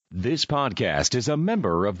This podcast is a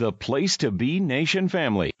member of the Place to Be Nation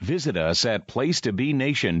family. Visit us at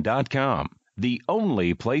placetobenation.com, the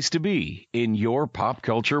only place to be in your pop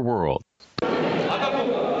culture world.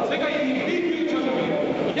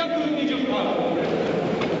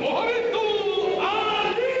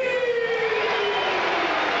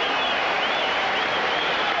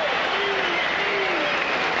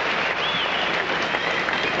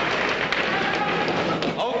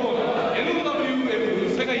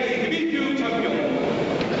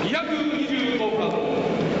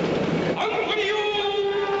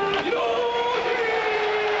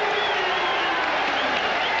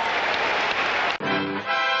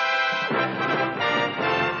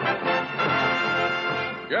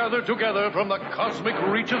 Gathered together from the cosmic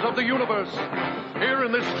reaches of the universe, here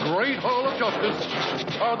in this great hall of justice,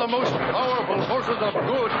 are the most powerful forces of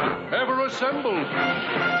good ever assembled.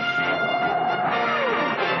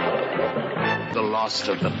 The Lost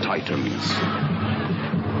of the Titans.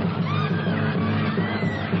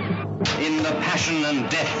 In the passion and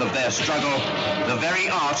depth of their struggle, the very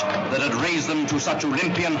art that had raised them to such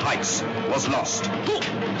Olympian heights was lost.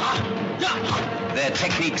 Their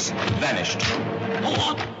techniques vanished.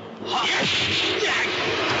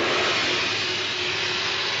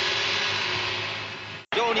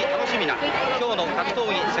 非常に楽しみな今日の格闘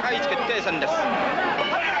技世界一決定戦です。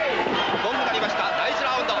ゴングが鳴りました。第1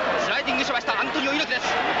ラウンドスライディングしましたアントニオ猪木です。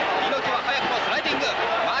猪木は早くもスライディング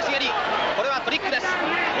回し蹴り、これはトリックです。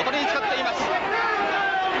おとりに使っています。グ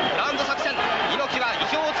ラウンド作戦、猪木は意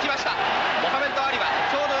表をつきました。モハメッド・アリは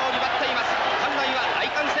今日のように待っています。館内は大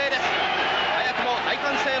歓声です。早くも大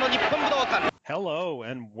歓声の日本武道館。 Hello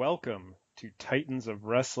and welcome to Titans of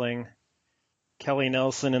Wrestling. Kelly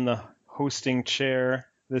Nelson in the hosting chair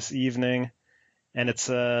this evening, and it's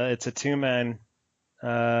a two-man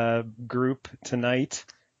group tonight,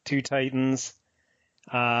 two Titans.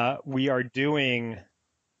 We are doing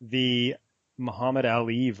the Muhammad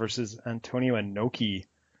Ali versus Antonio Inoki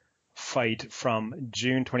fight from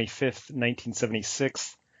June 25th,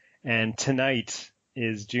 1976, and tonight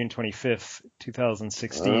is June 25th,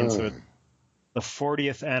 2016, so the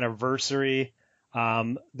 40th anniversary.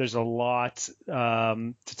 There's a lot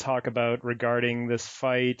to talk about regarding this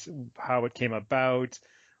fight, how it came about,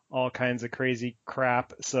 all kinds of crazy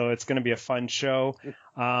crap. So it's going to be a fun show.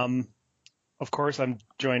 Of course, I'm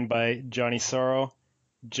joined by Johnny Sorrow.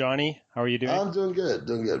 Johnny, how are you doing? I'm doing good,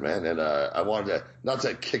 man. And I wanted to, not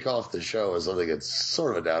to kick off the show as something that's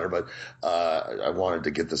sort of a downer, but I wanted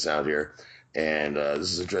to get this out here. And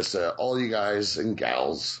this is addressed to all you guys and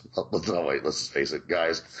gals. Let's face it,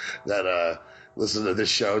 guys that listen to this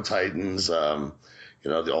show, Titans. All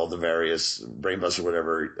the various Brainbuster,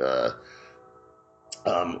 whatever.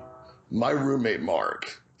 My roommate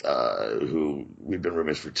Mark, who we've been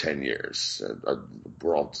roommates for 10 years.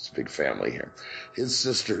 We're all just a big family here. His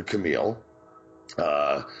sister Camille,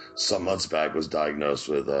 some months back, was diagnosed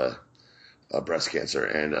with breast cancer,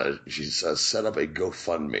 and she set up a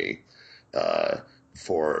GoFundMe.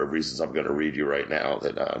 For reasons I'm going to read you right now,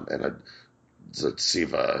 to see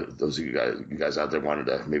if those of you guys out there wanted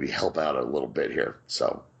to maybe help out a little bit here.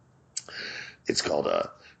 So it's called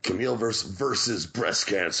Camille versus breast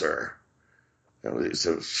cancer.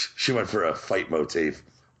 So she went for a fight motif.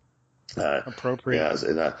 Appropriate. Yes,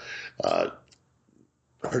 and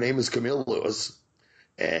her name is Camille Lewis.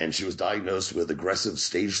 And she was diagnosed with aggressive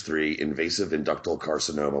stage 3 invasive inductal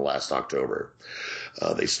carcinoma last October.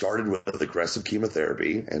 They started with aggressive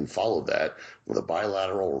chemotherapy and followed that with a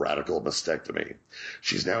bilateral radical mastectomy.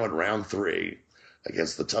 She's now in round 3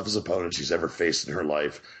 against the toughest opponent she's ever faced in her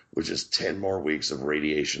life, which is 10 more weeks of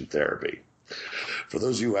radiation therapy. For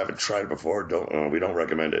those of you who haven't tried it before, we don't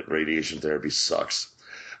recommend it. Radiation therapy sucks.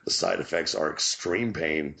 The side effects are extreme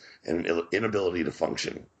pain and an inability to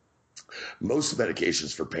function. Most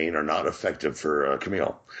medications for pain are not effective for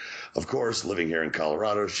Camille. Of course, living here in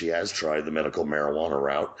Colorado, she has tried the medical marijuana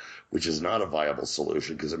route, which is not a viable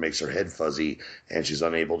solution because it makes her head fuzzy and she's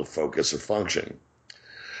unable to focus or function.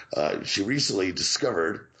 She recently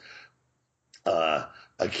discovered, I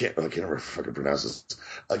can't ever fucking pronounce this,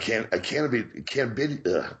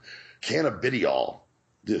 cannabidiol.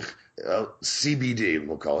 CBD,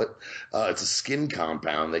 we'll call it. It's a skin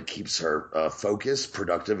compound that keeps her focused,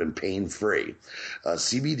 productive, and pain-free.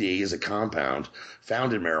 CBD is a compound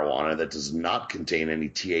found in marijuana that does not contain any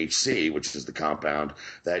THC, which is the compound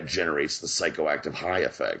that generates the psychoactive high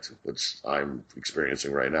effect, which I'm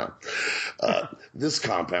experiencing right now. This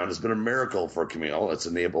compound has been a miracle for Camille. It's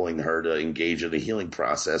enabling her to engage in the healing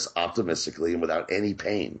process optimistically and without any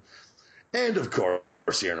pain. And, of course,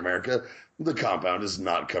 course, here in America, the compound is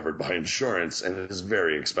not covered by insurance, and it is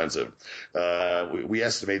very expensive. We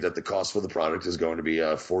estimate that the cost for the product is going to be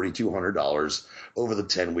 $4,200 over the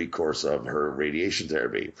 10-week course of her radiation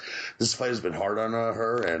therapy. This fight has been hard on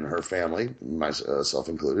her and her family, myself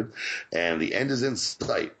included, and the end is in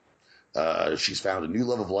sight. She's found a new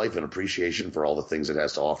love of life and appreciation for all the things it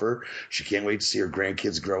has to offer. She can't wait to see her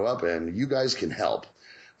grandkids grow up, and you guys can help.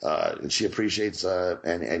 And she appreciates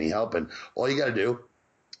any help. And all you got to do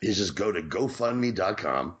is just go to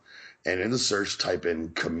GoFundMe.com and in the search type in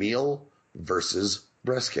Camille versus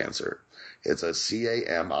breast cancer. It's a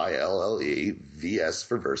CAMILLE VS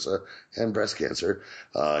for Versa and breast cancer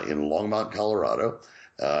in Longmont, Colorado.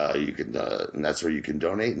 You can, and that's where you can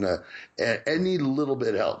donate. And any little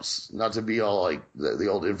bit helps. Not to be all like the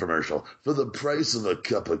old infomercial for the price of a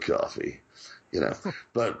cup of coffee,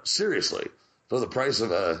 But seriously, for the price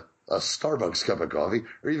of a Starbucks cup of coffee,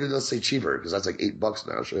 or even let's say cheaper, because that's like $8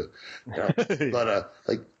 now. Shit. But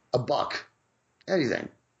like $1, anything,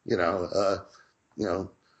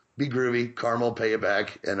 be groovy. Karma will pay you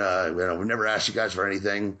back, and we've never asked you guys for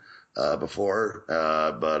anything before,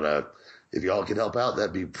 but if y'all could help out,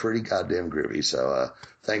 that'd be pretty goddamn groovy. So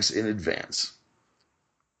thanks in advance.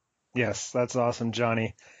 Yes, that's awesome,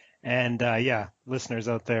 Johnny. And listeners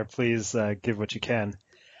out there, please give what you can.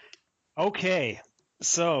 Okay,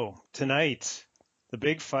 so tonight, the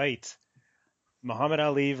big fight, Muhammad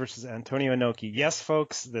Ali versus Antonio Inoki. Yes,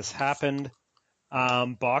 folks, this happened.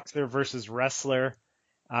 Boxer versus wrestler.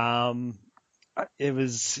 It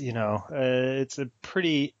was, it's a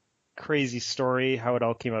pretty crazy story how it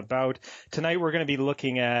all came about. Tonight, we're going to be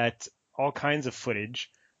looking at all kinds of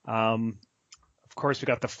footage. Of course, we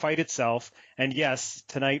got the fight itself. And yes,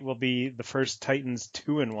 tonight will be the first Titans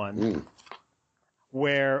 2-in-1.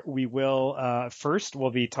 Where we will, first,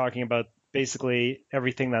 we'll be talking about basically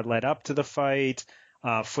everything that led up to the fight,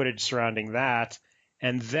 footage surrounding that.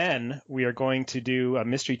 And then we are going to do a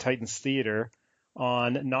Mystery Titans Theater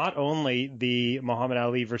on not only the Muhammad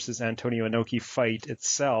Ali versus Antonio Inoki fight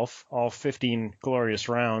itself, all 15 glorious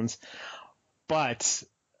rounds, but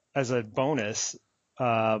as a bonus,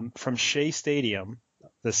 from Shea Stadium,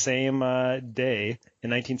 the same day in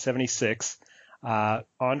 1976,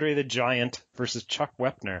 Andre the Giant versus Chuck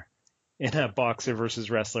Wepner in a boxer versus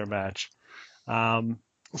wrestler match.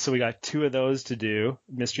 So we got two of those to do.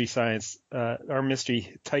 Mystery Titans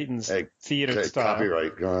theater style.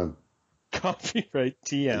 Copyright, go on. Copyright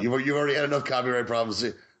TM. You've already had enough copyright problems,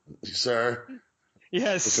 sir.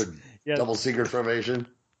 Yes. Double secret probation.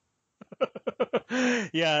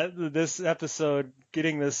 Yeah, this episode,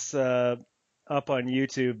 getting this up on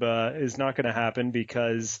YouTube is not going to happen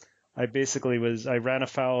because I ran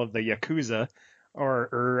afoul of the Yakuza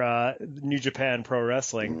or New Japan Pro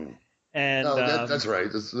Wrestling. And that's right.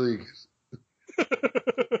 That's like...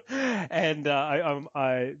 and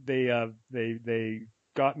they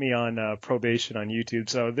got me on probation on YouTube.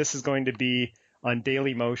 So this is going to be on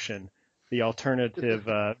Daily Motion, the alternative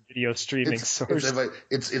video streaming source.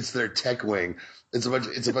 It's their tech wing. It's a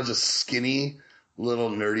bunch of skinny little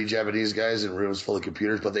nerdy Japanese guys in rooms full of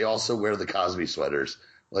computers, but they also wear the Cosby sweaters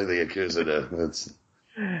like the Yakuza do.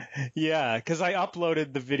 Yeah, because I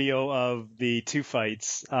uploaded the video of the two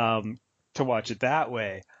fights to watch it that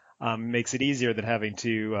way. Makes it easier than having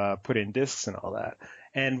to put in discs and all that.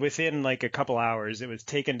 And within like a couple hours, it was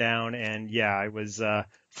taken down, and I was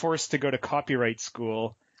forced to go to copyright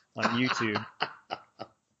school on YouTube,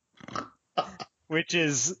 which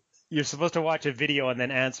is you're supposed to watch a video and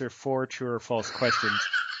then answer 4 true or false questions.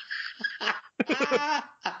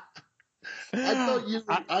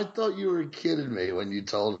 I thought you were kidding me when you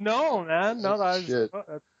told me. No, man. No,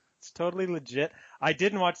 it's totally legit. I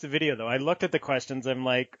didn't watch the video, though. I looked at the questions. I'm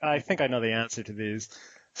like, I think I know the answer to these.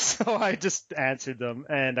 So I just answered them,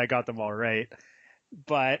 and I got them all right.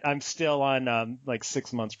 But I'm still on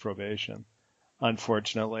 6 months probation,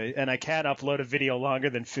 unfortunately. And I can't upload a video longer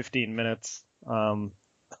than 15 minutes on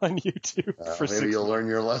YouTube. Maybe you'll learn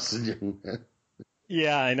your lesson.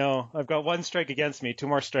 Yeah, I know. I've got 1 strike against me, 2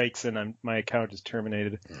 more strikes, and my account is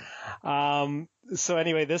terminated. So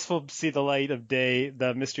anyway, this will see the light of day,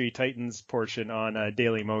 the Mystery Titans portion on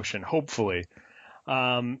Daily Motion, hopefully.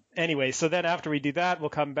 Anyway, so then after we do that, we'll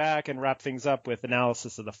come back and wrap things up with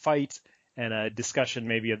analysis of the fight and a discussion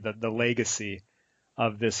maybe of the legacy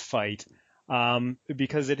of this fight.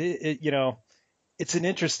 Because it's an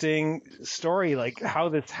interesting story, like how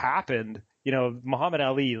this happened. Muhammad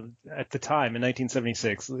Ali at the time in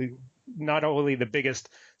 1976, not only the biggest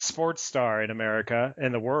sports star in America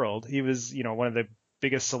and the world, he was, one of the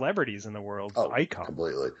biggest celebrities in the world, icon.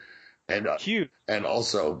 Completely. And huge. And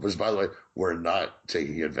also, which by the way, we're not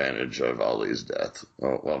taking advantage of Ali's death.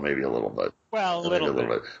 Well, maybe a little bit. Well, a little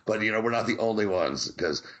bit. But, we're not the only ones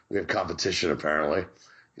because we have competition, apparently.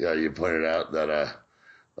 Yeah, you pointed out that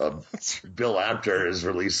Bill Apter is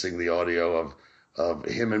releasing the audio of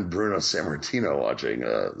him and Bruno Sammartino watching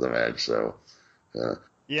the match. So,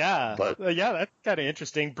 yeah, that's kind of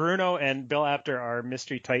interesting. Bruno and Bill Apter are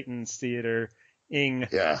Mystery Titans Theater-ing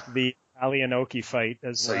the Ali Inoki fight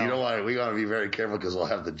as well. So you know what? We got to be very careful because we'll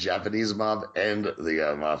have the Japanese mob and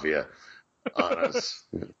the mafia on us.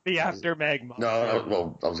 The After Mag mafia. No,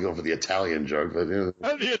 well, I was going for the Italian joke, but the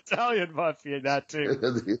Italian mafia, that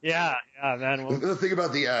too. Yeah, man. The thing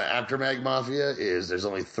about the After Mag mafia is there's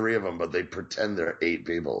only 3 of them, but they pretend there are 8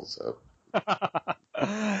 people. So.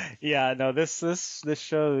 Yeah, no, this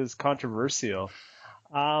show is controversial.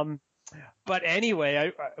 But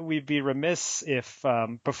anyway, we'd be remiss if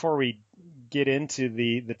before we get into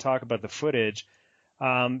the talk about the footage,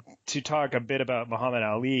 to talk a bit about Muhammad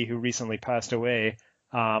Ali, who recently passed away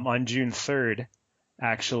on June 3rd,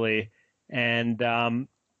 actually. And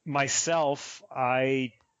myself,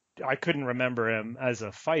 I couldn't remember him as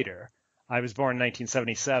a fighter. I was born in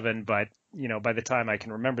 1977, but by the time I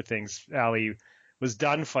can remember things, Ali was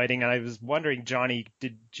done fighting. And I was wondering, Johnny,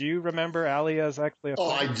 did you remember Ali as actually a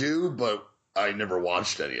fighter? I do, but I never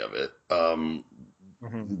watched any of it.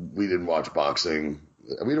 We didn't watch boxing.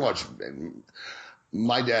 We didn't watch.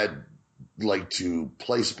 My dad liked to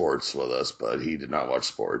play sports with us, but he did not watch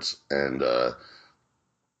sports, and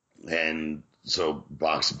so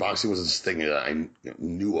boxing was this thing that I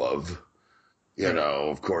knew of.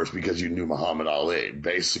 Of course, because you knew Muhammad Ali.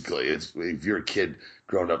 Basically, if you're a kid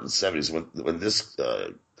growing up in the 70s, when this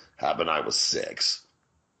happened, I was 6.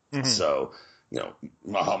 Mm-hmm. So,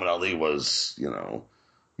 Muhammad Ali was, you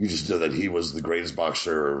just know that he was the greatest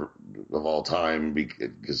boxer of all time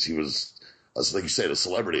because he was, like you said, a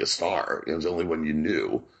celebrity, a star. It was only when you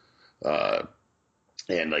knew.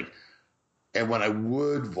 And when I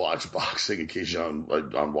would watch boxing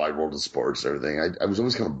occasionally on Wide World of Sports and everything, I was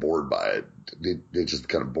always kind of bored by it. It just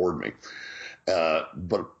kind of bored me.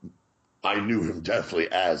 But I knew him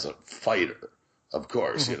definitely as a fighter, of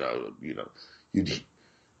course. Mm-hmm.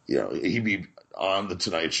 He'd be on the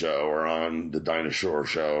Tonight Show or on the Dinah Shore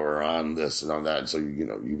Show or on this and on that. So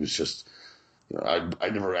he was just, I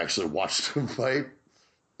never actually watched him fight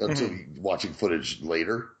until watching footage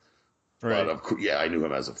later. Right. But I knew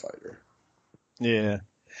him as a fighter. Yeah.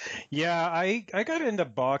 I got into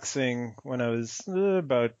boxing when I was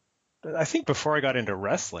I think before I got into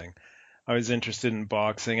wrestling, I was interested in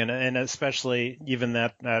boxing and especially even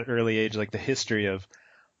that early age, like the history of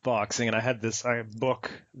boxing. And I had this book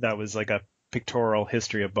that was like a pictorial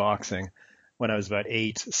history of boxing when I was about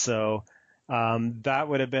 8. So that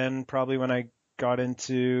would have been probably when I got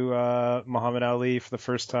into Muhammad Ali for the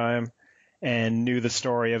first time and knew the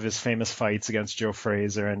story of his famous fights against Joe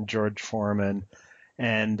Frazier and George Foreman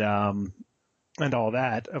and all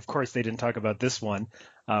that. Of course, they didn't talk about this one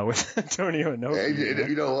with Antonio Inoki. And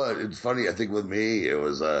you know what? It's funny. I think with me, it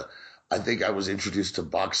was I think I was introduced to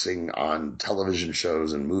boxing on television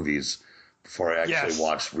shows and movies before I actually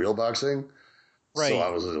watched real boxing. Right. So I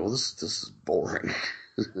was like, well, this is boring.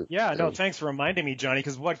 Yeah, no, thanks for reminding me, Johnny,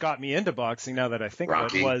 because what got me into boxing, now that I think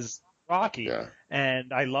of it, was Rocky. Yeah.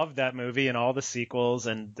 And I loved that movie and all the sequels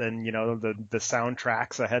and then, the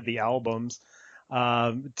soundtracks. I had the albums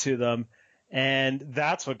to them. And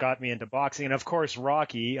that's what got me into boxing. And of course,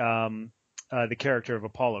 Rocky, the character of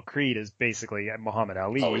Apollo Creed, is basically Muhammad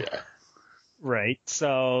Ali. Oh, yeah. Right.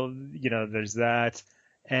 So, there's that.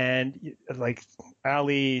 And like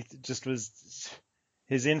Ali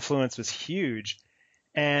his influence was huge.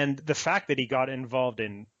 And the fact that he got involved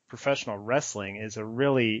in professional wrestling is a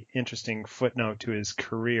really interesting footnote to his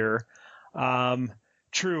career.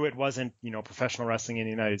 True, it wasn't, professional wrestling in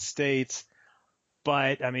the United States,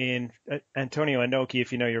 but I mean, Antonio Inoki,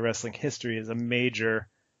 if you know your wrestling history, is a major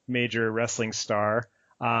wrestling star.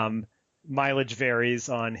 Mileage varies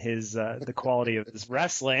on his the quality of his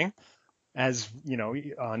wrestling, as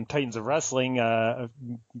on Titans of Wrestling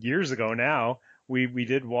years ago now. We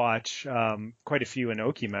did watch quite a few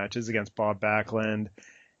Inoki matches against Bob Backlund,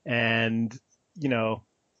 and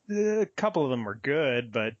a couple of them were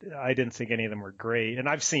good, but I didn't think any of them were great. And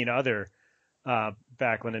I've seen other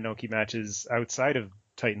Backlund Inoki matches outside of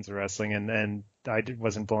Titans of Wrestling, and I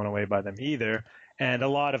wasn't blown away by them either. And a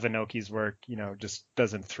lot of Inoki's work, just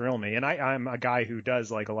doesn't thrill me. And I'm a guy who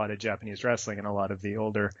does like a lot of Japanese wrestling and a lot of the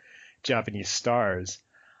older Japanese stars.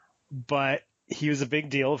 But he was a big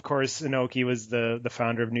deal. Of course, Inoki was the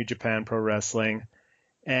founder of New Japan Pro Wrestling.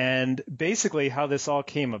 And basically how this all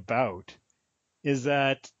came about is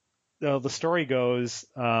that the story goes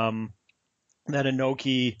that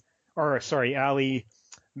Ali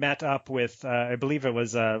met up with, I believe it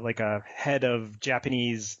was like a head of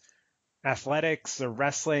Japanese athletics or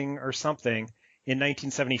wrestling or something in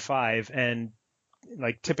 1975, and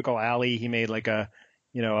like typical Ali, he made like a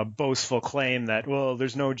boastful claim that, well,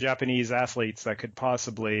 there's no Japanese athletes that could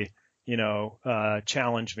possibly,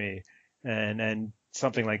 challenge me, and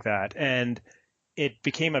something like that. And it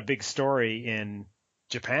became a big story in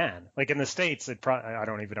Japan. Like in the States, I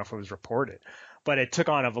don't even know if it was reported, but it took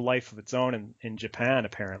on a life of its own in Japan,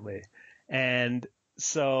 apparently. And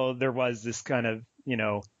so there was this kind of,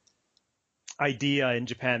 idea in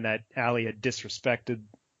Japan that Ali had disrespected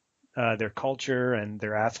their culture and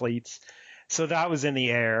their athletes. So that was in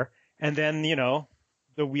the air. And then,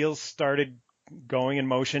 the wheels started going in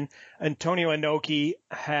motion. Antonio Inoki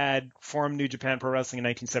had formed New Japan Pro Wrestling in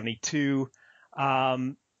 1972.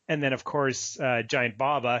 And then, of course, Giant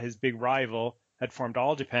Baba, his big rival, had formed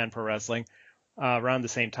All Japan Pro Wrestling around the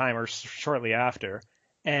same time or shortly after.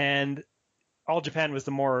 And All Japan was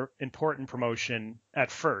the more important promotion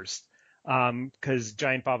at first, because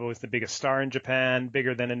Giant Baba was the biggest star in Japan,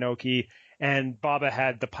 bigger than Inoki, and Baba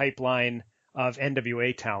had the pipeline of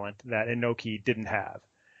NWA talent that Inoki didn't have.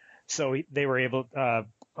 So they were able,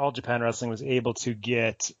 All Japan Wrestling was able to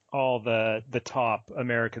get all the top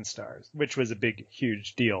American stars, which was a big,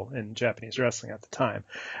 huge deal in Japanese wrestling at the time.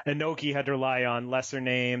 Inoki had to rely on lesser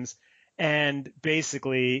names and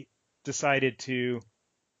basically decided to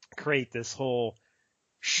create this whole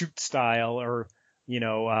shoot style or,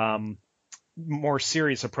 more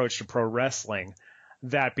serious approach to pro wrestling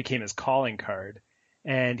that became his calling card.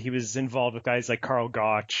 And he was involved with guys like Karl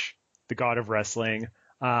Gotch, the God of Wrestling.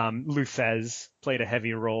 Lou Thesz played a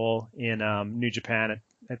heavy role in New Japan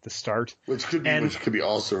at the start. Which could be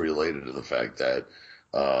also related to the fact that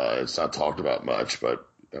it's not talked about much, but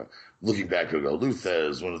looking back, Lou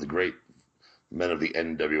Thesz, one of the great men of the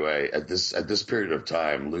NWA at this period of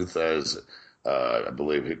time. Lou Thesz, I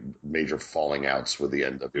believe, major falling outs with the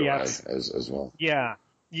NWA as well. Yeah,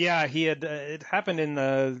 he had it happened in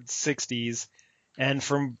the 60s, and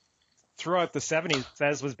from throughout the 70s,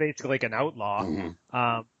 Thesz was basically like an outlaw,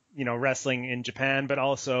 wrestling in Japan, but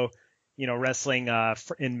also, wrestling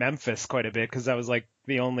in Memphis quite a bit, because that was like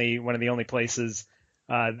one of the only places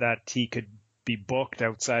that he could be booked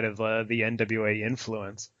outside of the NWA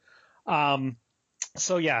influence.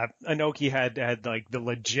 So yeah, Inoki had like the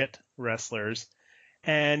legit wrestlers,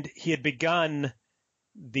 and he had begun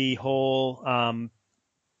the whole,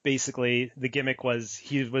 basically the gimmick was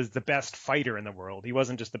he was the best fighter in the world. He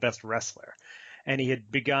wasn't just the best wrestler. And he had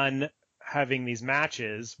begun having these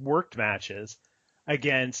worked matches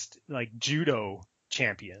against like judo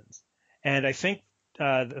champions. And I think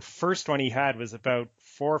the first one he had was about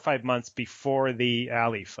 4 or 5 months before the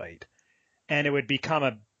Ali fight. And it would become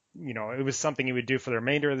it was something he would do for the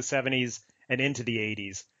remainder of the 70s and into the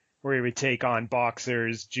 80s, where he would take on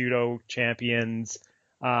boxers, judo champions,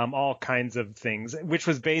 all kinds of things, which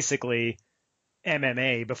was basically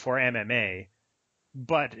MMA before MMA,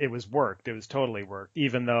 but it was worked. It was totally worked,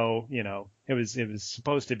 even though, it was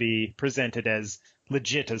supposed to be presented as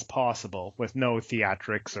legit as possible with no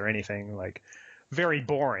theatrics or anything. Like, very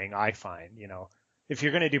boring, I find, If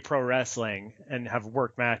you're going to do pro wrestling and have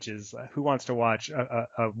worked matches, who wants to watch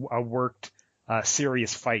a worked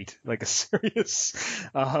serious fight, like a serious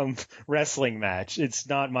wrestling match? It's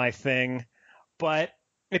not my thing, but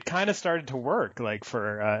it kind of started to work, like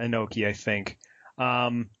for Inoki, I think.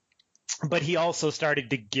 But he also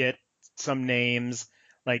started to get some names,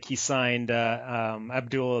 like he signed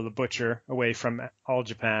Abdullah the Butcher away from All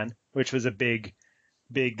Japan, which was a big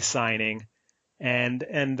signing. And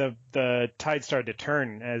the tide started to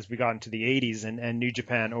turn as we got into the 80s, and New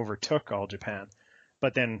Japan overtook All Japan.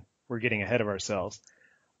 But then we're getting ahead of ourselves.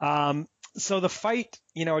 So the fight,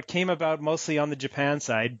 it came about mostly on the Japan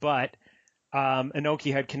side, but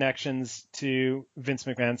Inoki had connections to Vince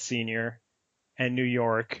McMahon Sr. and New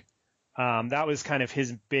York. That was kind of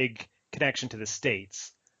his big connection to the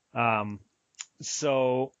States.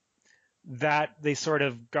 So that they sort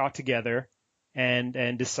of got together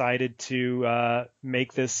and decided to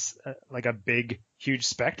make this like a big, huge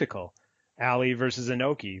spectacle. Ali versus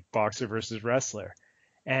Inoki, boxer versus wrestler.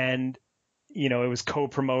 And, it was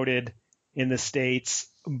co-promoted in the States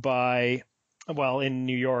in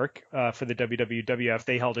New York for the WWF.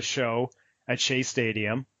 They held a show at Shea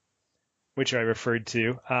Stadium, which I referred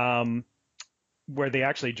to, where they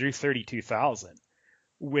actually drew 32,000,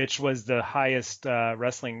 which was the highest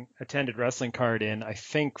attended wrestling card in, I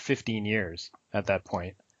think, 15 years at that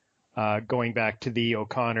point, going back to the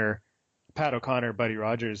Pat O'Connor, Buddy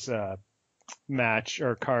Rogers match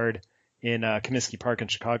or card in Comiskey Park in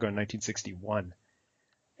Chicago in 1961.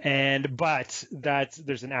 But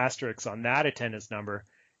there's an asterisk on that attendance number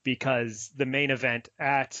because the main event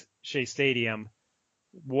at Shea Stadium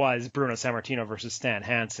was Bruno Sammartino versus Stan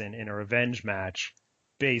Hansen in a revenge match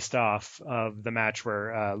based off of the match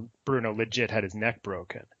where Bruno legit had his neck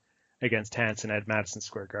broken against Hansen at Madison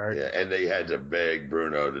Square Garden. Yeah, and they had to beg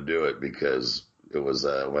Bruno to do it because it was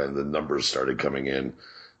when the numbers started coming in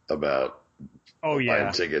about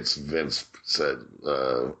buying tickets. Vince said,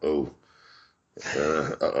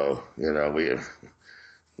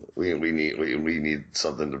 we need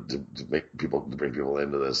something to make people, to bring people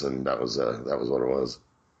into this, and that was what it was.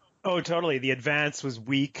 Oh, totally. The advance was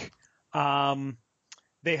weak.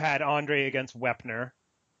 They had Andre against Wepner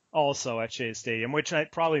also at Shea Stadium, which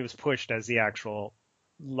probably was pushed as the actual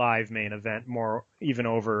live main event, more even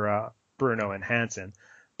over Bruno and Hansen.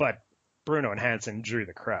 But Bruno and Hansen drew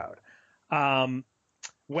the crowd.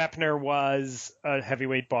 Wepner was a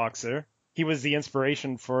heavyweight boxer. He was the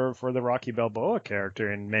inspiration for the Rocky Balboa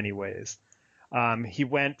character in many ways. He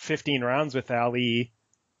went 15 rounds with Ali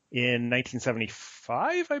in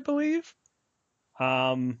 1975, I believe.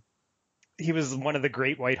 He was one of the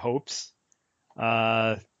great white hopes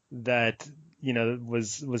that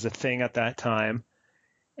was a thing at that time,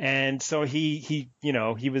 and so he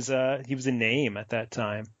was a name at that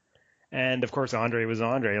time. And of course, Andre was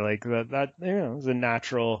Andre. Like that was a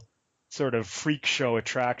natural sort of freak show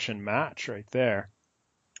attraction match right there.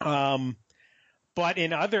 But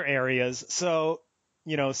in other areas, so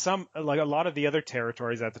some, like a lot of the other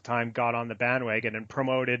territories at the time, got on the bandwagon and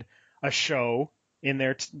promoted a show in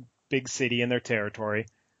their big city in their territory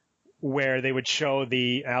where they would show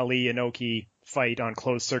the Ali Inoki fight on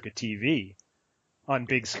closed circuit TV on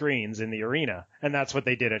big screens in the arena, and that's what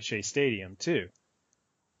they did at Shea Stadium too.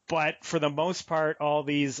 But for the most part, all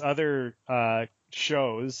these other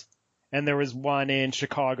shows, and there was one in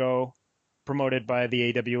Chicago promoted by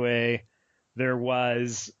the AWA. There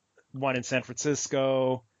was one in San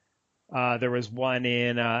Francisco. There was one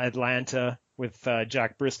in Atlanta with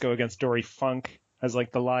Jack Briscoe against Dory Funk as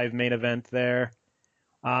like the live main event there,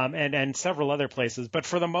 and several other places. But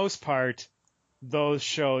for the most part, those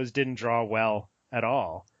shows didn't draw well at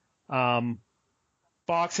all.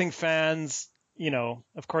 Boxing fans,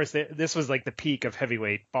 of course, this was like the peak of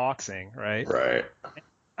heavyweight boxing, right? Right.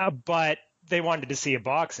 But they wanted to see a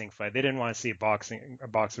boxing fight. They didn't want to see a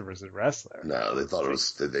boxer versus wrestler. No, they thought it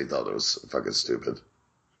was fucking stupid.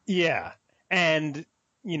 Yeah, and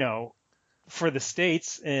for the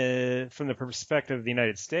States, from the perspective of the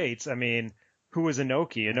United States, I mean, who was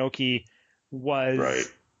Inoki? Inoki was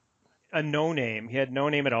a no-name. He had no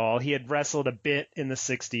name at all. He had wrestled a bit in the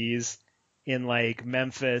 60s in like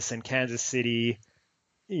Memphis and Kansas City,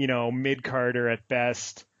 mid-carder at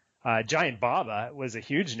best. Giant Baba was a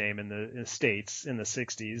huge name in the States in the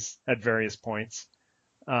 60s at various points.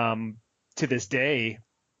 To this day,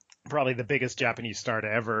 probably the biggest Japanese star to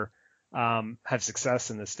ever have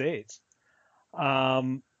success in the States.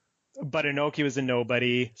 But Inoki was a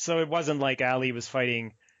nobody, so it wasn't like Ali was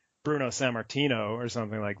fighting Bruno Sammartino or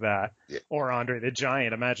something like that, or Andre the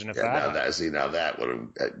Giant. Imagine if that. Now that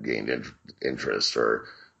would have gained interest, or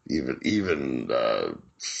even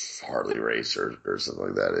Harley Race or something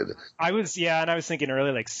like that. I was thinking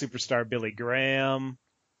earlier like superstar Billy Graham.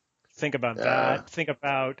 Think about that. Think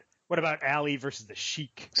about what about Ali versus the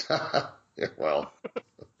Sheik? Yeah, well.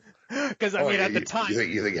 Because at the time,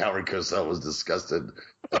 you think Howard Cosell was disgusted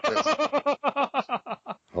at this?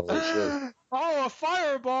 Holy shit! Oh, a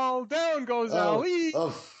fireball! Down goes Ali.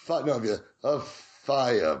 A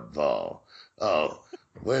fireball. Oh,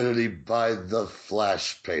 where did he buy the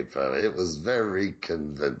flash paper? It was very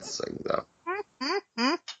convincing, though.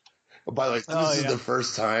 By the way, this is the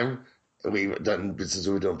first time we've done since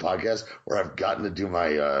we've done podcasts where I've gotten to do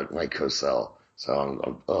my Cosell. So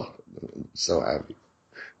I'm so happy.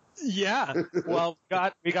 Yeah, well,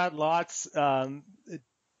 we got lots to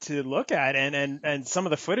look at, and some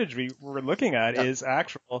of the footage we were looking at is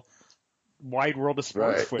actual Wide World of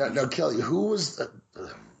Sports footage. Now, Kelly, who was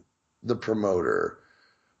the promoter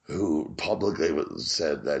who publicly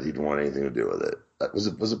said that he didn't want anything to do with it?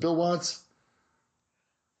 Was it Bill Watts?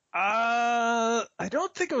 I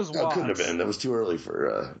don't think it was Watts. It couldn't have been. That was too early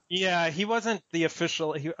for. Yeah, he wasn't the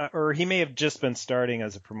official, or he may have just been starting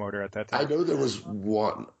as a promoter at that time. I know there was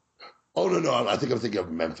one. Oh no! I think I'm thinking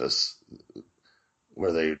of Memphis,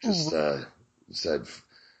 where they just said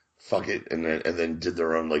 "fuck it" and then did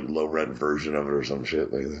their own like low rent version of it or some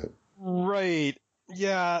shit like that. Right?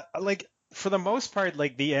 Yeah. Like for the most part,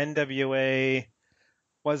 like the NWA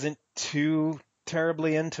wasn't too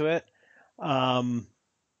terribly into it.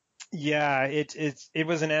 Yeah, it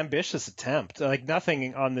was an ambitious attempt. Like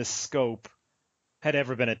nothing on this scope had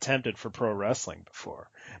ever been attempted for pro wrestling before.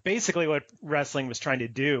 Basically, what wrestling was trying to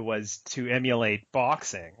do was to emulate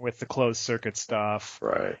boxing with the closed circuit stuff,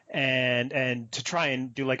 Right. and to try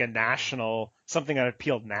and do like a national, something that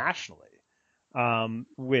appealed nationally.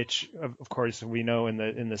 Which of course we know in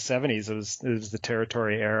the 70s it was the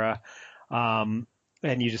territory era, and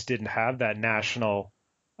you just didn't have that national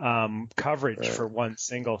coverage for one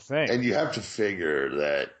single thing. And you have to figure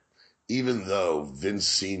that even though Vince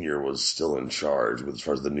Sr. was still in charge as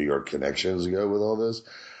far as the New York connections go with all this,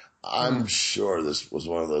 I'm sure this was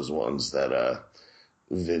one of those ones that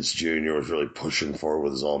Vince Jr. was really pushing for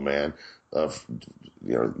with his old man, to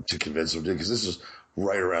convince him to, because this was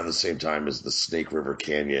right around the same time as the Snake River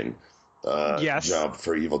Canyon jump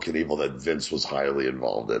for Evel Knievel that Vince was highly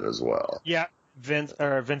involved in as well. Yeah.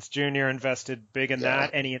 Vince Jr. invested big in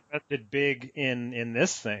that, and he invested big in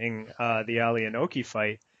this thing, the Ali Inoki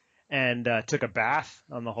fight, and took a bath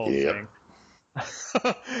on the whole thing.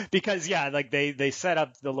 Because like they set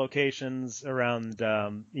up the locations around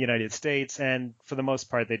the United States, and for the most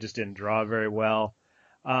part they just didn't draw very well.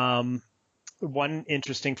 One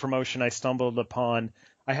interesting promotion I stumbled upon,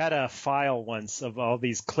 I had a file once of all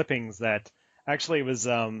these clippings that actually was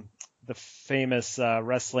the famous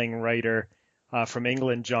wrestling writer from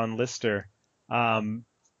England, John Lister,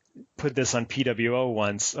 put this on PWO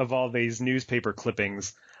once, of all these newspaper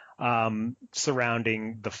clippings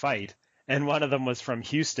surrounding the fight. And one of them was from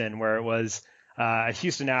Houston, where it was a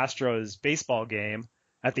Houston Astros baseball game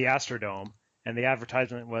at the Astrodome. And the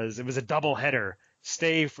advertisement was, it was a double header.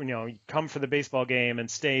 Stay for, come for the baseball game and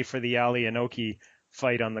stay for the Ali Inoki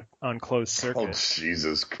fight on closed circuit. Oh,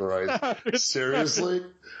 Jesus Christ. Seriously?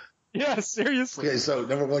 Yeah, seriously. Okay, so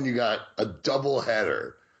number one, you got a double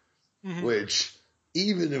header, which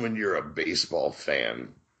even when you're a baseball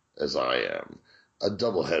fan, as I am, a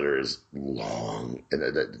double header is long, and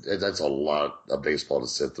that's a lot of baseball to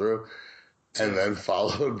sit through. And then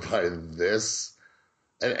followed by this,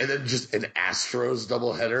 and then just an Astros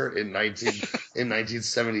doubleheader in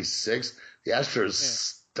 1976. The Astros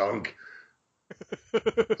stunk.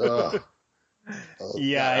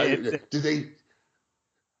 Yeah. Did they?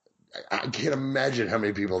 I can't imagine how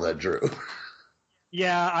many people that drew.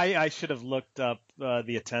 Yeah, I should have looked up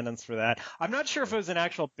the attendance for that. I'm not sure if it was an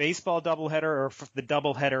actual baseball doubleheader or if the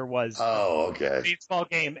doubleheader was baseball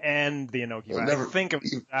game and the Inoki fight. I think it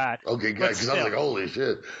was that. Okay, good, because I was like, holy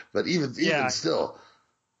shit. But even still.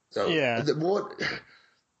 So, I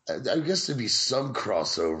guess there'd be some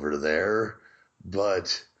crossover there,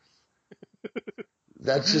 but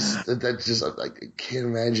that just I can't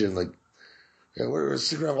imagine, like, we're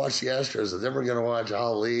sitting around watching the Astros, and then we're going to watch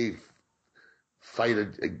Ali fight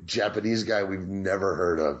a Japanese guy we've never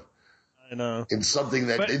heard of. I know. In something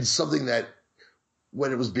that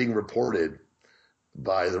when it was being reported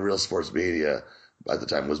by the Real Sports Media at the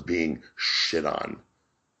time was being shit on.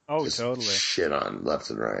 Oh, totally. Shit on left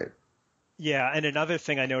and right. Yeah, and another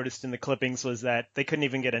thing I noticed in the clippings was that they couldn't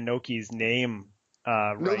even get Inoki's name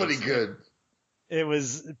right. Nobody could. It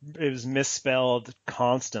was misspelled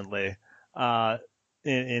constantly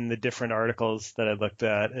in the different articles that I looked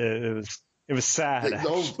at. It was sad.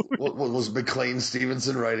 Was McLean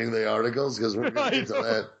Stevenson writing the articles? Because we're going to get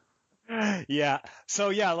to that. Yeah. So,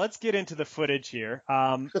 let's get into the footage here.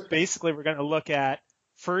 Basically, we're going to look at,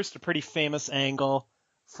 first, a pretty famous angle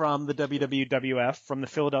from the WWF, from the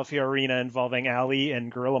Philadelphia arena involving Ali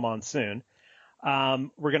and Gorilla Monsoon.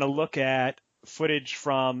 We're going to look at footage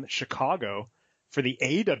from Chicago for the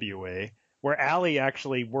AWA, where Ali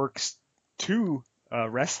actually works 2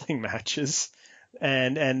 wrestling matches.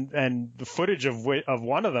 And the footage of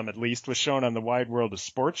one of them, at least, was shown on the Wide World of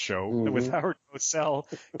Sports show with Howard Cosell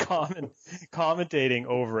commentating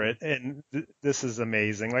over it. And this is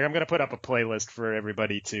amazing. Like, I'm going to put up a playlist for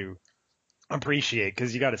everybody to appreciate,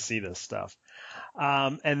 because you got to see this stuff.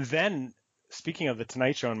 And then, speaking of the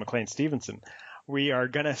Tonight Show and McLean Stevenson, we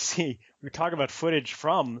talk about footage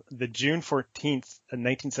from the June 14th,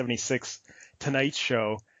 1976 Tonight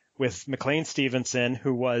Show with McLean Stevenson,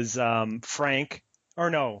 who was Frank, or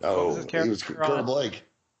no, what was his character? He was Colonel Blake.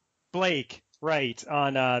 Blake, right,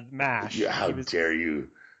 on MASH. Yeah, how dare you?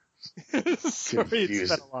 Sorry, it's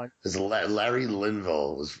been a long time. Larry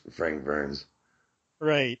Linville was Frank Burns.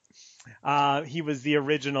 Right. He was the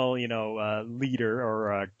original, leader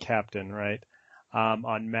or captain, right,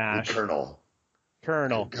 on MASH. Colonel.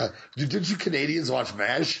 God. Did you Canadians watch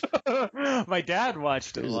MASH? My dad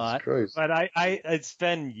watched it a lot, Christ. but it's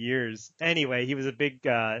been years. Anyway, he was a big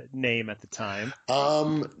name at the time.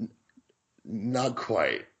 Not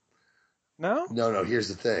quite. No? No. Here's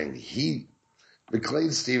the thing.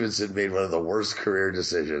 McLean Stevenson made one of the worst career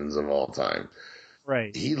decisions of all time.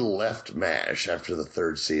 Right. He left MASH after the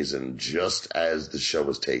third season just as the show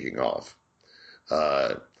was taking off.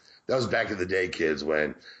 That was back in the day, kids,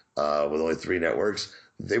 when with only 3 networks,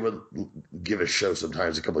 they would give a show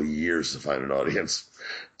sometimes a couple of years to find an audience.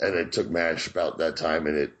 And it took MASH about that time,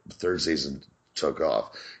 and the third season took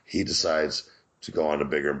off. He decides to go on to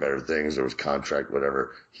bigger and better things. There was contract,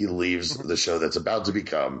 whatever. He leaves the show that's about to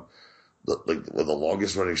become one of the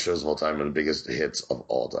longest running shows of all time and the biggest hits of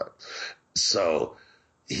all time. So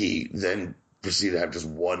he then proceeded to have just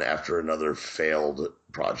one after another failed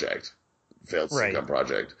sitcom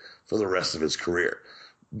project for the rest of his career.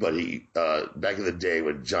 But he, back in the day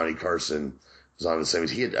when Johnny Carson was on the 70s,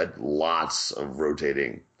 he had lots of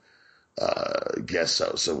rotating guest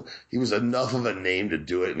hosts. So he was enough of a name to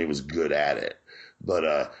do it, and he was good at it. But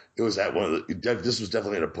it was at one of this was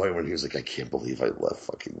definitely at a point when he was like, I can't believe I left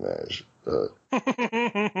fucking MASH.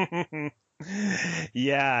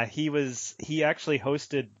 Yeah, he actually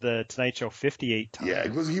hosted the Tonight Show 58 times. Yeah,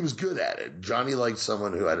 because he was good at it. Johnny liked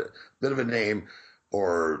someone who had a bit of a name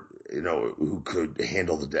or, who could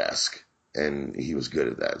handle the desk. And he was good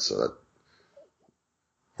at that. So that,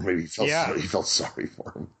 or maybe he felt sorry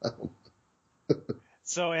for him.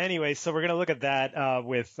 So anyway, we're going to look at that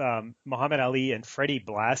with Muhammad Ali and Freddie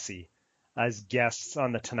Blassie as guests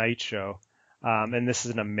on the Tonight Show. And this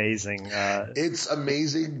is an amazing. It's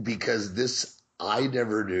amazing because I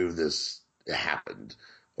never knew this happened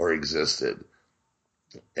or existed.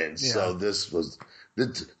 And so this was,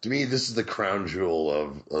 to me, this is the crown jewel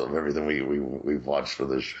of everything we've watched for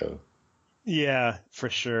this show. Yeah, for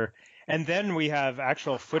sure. And then we have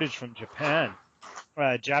actual footage from Japan,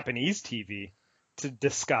 Japanese TV to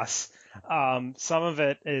discuss. Some of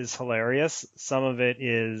it is hilarious. Some of it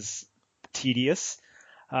is tedious.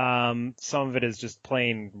 Some of it is just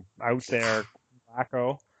plain out there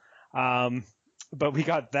wacko. But we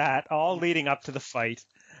got that all leading up to the fight.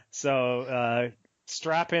 So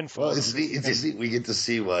strap in, folks. Well, it's neat. We get to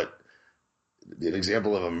see an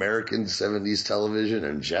example of American 70s television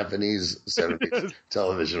and Japanese 70s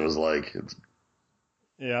television was like.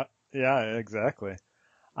 Yeah, exactly.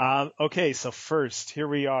 Okay, so first, here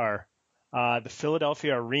we are. The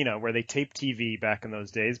Philadelphia Arena, where they taped TV back in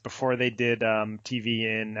those days, before they did TV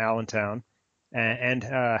in Allentown and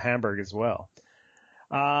Hamburg as well.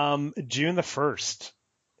 June the 1st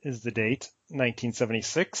is the date,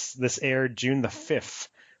 1976. This aired June the 5th.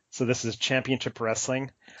 So this is Championship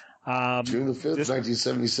Wrestling. June the 5th,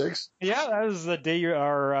 1976? Yeah, that was the day your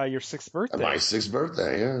 6th birthday. My 6th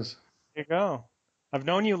birthday, yes. There you go. I've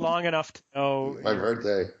known you long enough to know my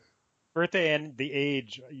birthday and the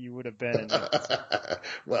age you would have been.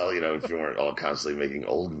 Well, if you weren't all constantly making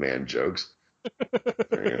old man jokes.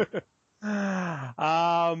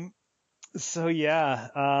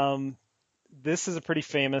 This is a pretty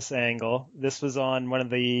famous angle. This was on one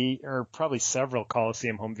of or probably several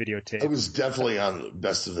Coliseum home videotapes. It was definitely on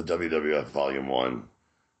Best of the WWF Volume 1.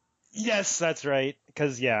 Yes, that's right.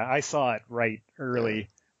 Because, I saw it right early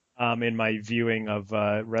in my viewing of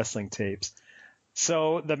wrestling tapes.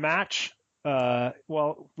 So the match,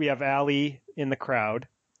 we have Ali in the crowd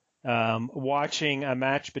watching a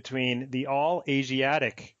match between the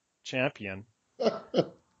all-Asiatic champion,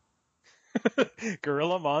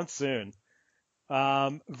 Gorilla Monsoon,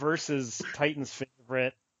 versus Titan's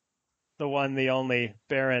favorite, the one, the only,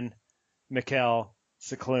 Baron Mikhail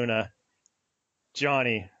Cicluna.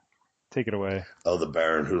 Johnny, take it away. Oh, the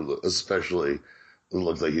Baron, who especially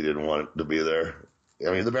looked like he didn't want to be there.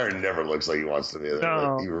 I mean, the Baron never looks like he wants to be there.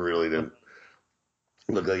 No. He really didn't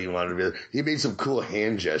look like he wanted to be there. He made some cool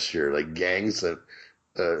hand gesture, like gang sign.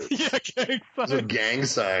 Gang sign. A gang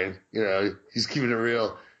sign. He's keeping it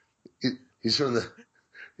real. He's from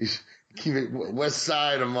he's keeping west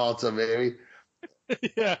side of Malta, baby.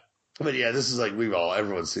 Yeah. But this is like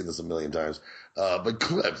everyone's seen this a million times. But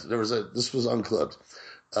clipped. This was unclipped.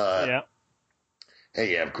 And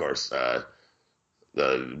of course,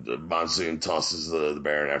 the Monsoon tosses the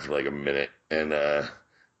Baron after like a minute, and I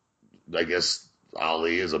guess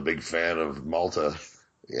Ali is a big fan of Malta,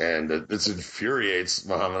 and this infuriates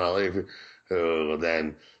Muhammad Ali, who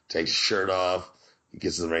then takes his shirt off. He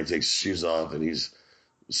gets to the ring, takes his shoes off, and he's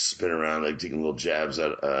spinning around like taking little jabs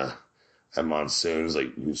at Monsoon. He's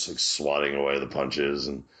like swatting away the punches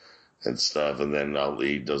and stuff. And then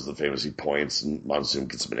Ali does the famous, he points, and Monsoon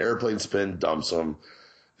gets him an airplane spin, dumps him.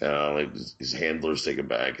 His handlers take him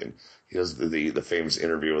back, and he does the famous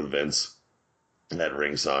interview with Vince at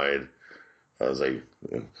ringside. I was like,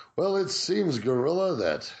 well, it seems, Gorilla,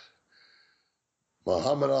 that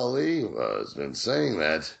Muhammad Ali has been saying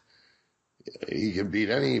that he can beat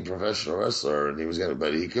any professional wrestler, and he was gonna,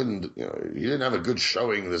 but he couldn't. You know, he didn't have a good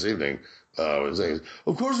showing this evening. Saying,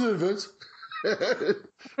 of course it is, Vince.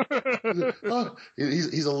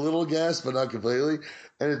 He's a little gassed, but not completely,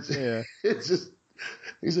 and it's just.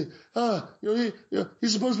 He's like,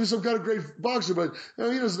 he's supposed to be some kind of great boxer, but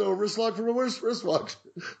he doesn't know a wrist lock from a wrist lock.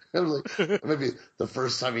 And I'm like, maybe the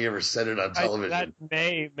first time he ever said it on television. That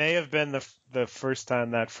may have been the first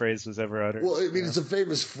time that phrase was ever uttered. Well, I mean, it's a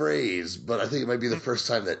famous phrase, but I think it might be the first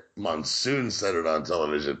time that Monsoon said it on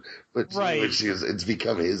television. But it's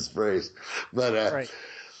become his phrase. But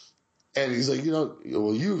and he's like,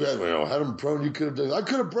 well, you had him prone. You could have done. I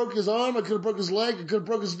could have broke his arm. I could have broke his leg. I could have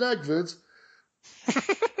broke his neck, Vince.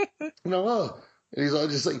 And he's all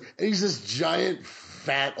just like, and he's this giant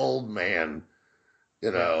fat old man,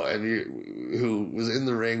 and who was in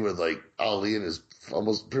the ring with like Ali in his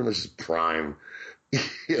almost pretty much his prime,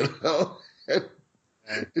 it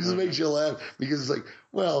just makes you laugh because it's like,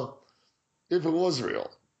 well, if it was real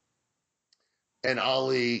and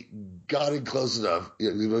Ali got in close enough, he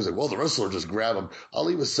was like, well, the wrestler just grabbed him.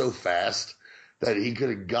 Ali was so fast that he could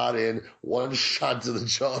have got in one shot to the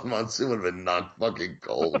jaw, and Monsoon would have been not fucking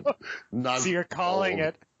cold. So you're calling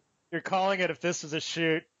it if this was a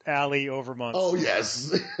shoot, Ali over Monsoon. Oh,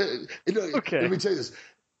 yes. Okay. Let me tell you this.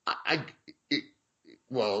 And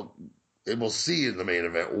we'll see in the main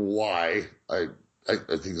event why I think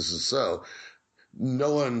this is so.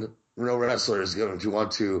 No wrestler is going to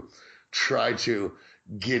want to try to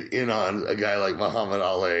get in on a guy like Muhammad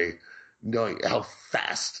Ali, knowing how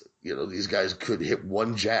fast these guys could hit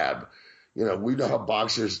one jab. We know how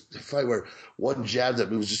boxers fight where one jab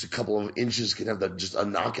that moves just a couple of inches can have just a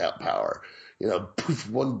knockout power. Poof,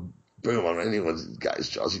 one boom on anyone's guy's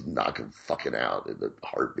jaws, you knock him fucking out in a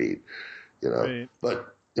heartbeat. Right.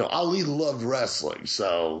 But Ali loved wrestling,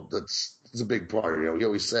 so that's a big part. He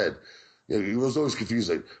always said, he was always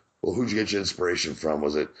confused, like, well, who'd you get your inspiration from?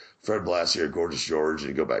 Was it Fred Blassie or Gorgeous George? And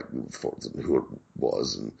you go back and forth and who it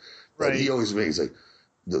was, and he always makes like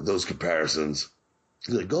those comparisons.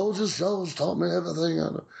 He's like, Gorgeous George taught me everything.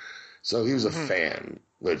 So he was a fan,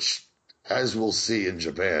 which, as we'll see in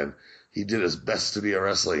Japan, he did his best to be a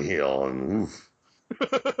wrestling heel, and oof.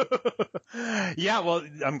 Yeah, well,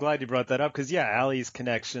 I'm glad you brought that up because Ali's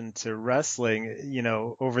connection to wrestling,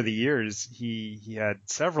 over the years, he had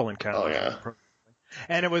several encounters. Oh, yeah.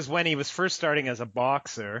 And it was when he was first starting as a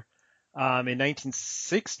boxer in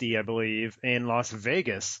 1960, I believe, in Las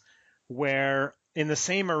Vegas, where in the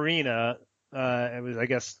same arena, it was, I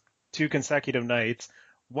guess, 2 consecutive nights.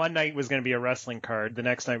 One night was going to be a wrestling card. The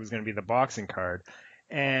next night was going to be the boxing card.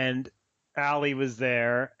 And Ali was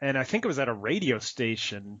there, and I think it was at a radio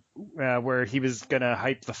station where he was going to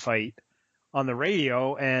hype the fight on the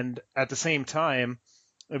radio. And at the same time,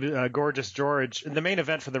 Gorgeous George, the main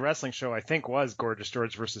event for the wrestling show, I think, was Gorgeous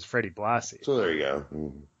George versus Freddie Blassie. So there you go.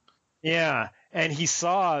 Mm-hmm. Yeah, and he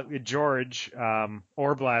saw George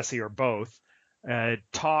or Blassie or both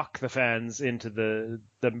talk the fans into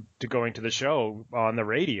to going to the show on the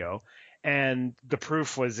radio, and the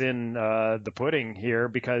proof was in the pudding here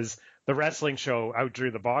because the wrestling show outdrew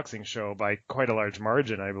the boxing show by quite a large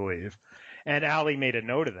margin, I believe. And Ali made a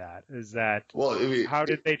note of that. How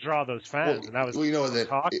did they draw those fans? And that was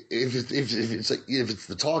if it's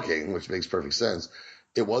the talking, which makes perfect sense,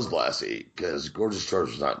 it was Blassie because Gorgeous George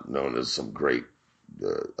was not known as some great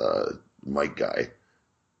mic guy.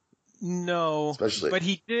 No, but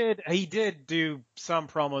he did do some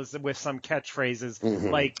promos with some catchphrases,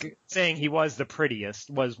 like saying he was the prettiest.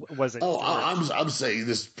 Was it? Oh, I'm saying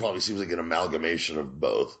this probably seems like an amalgamation of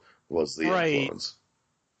both. Was the influence?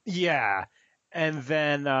 Yeah, and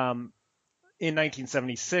then in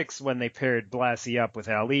 1976, when they paired Blassie up with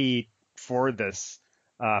Ali for this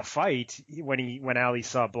fight, when Ali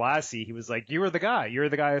saw Blassie, he was like, "You were the guy. You're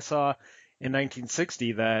the guy I saw in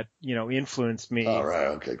 1960 that influenced me." Oh, right.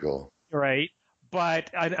 Okay, cool. Right, but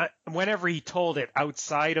whenever he told it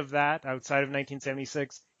outside of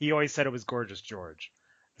 1976, he always said it was Gorgeous George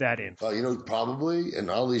that influenced. Probably, and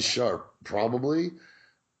Ali Sharp probably.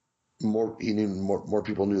 More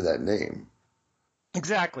people knew that name.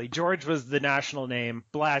 Exactly. George was the national name.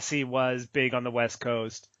 Blassie was big on the West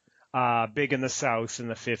Coast, big in the South in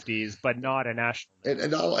the 50s, but not a national name.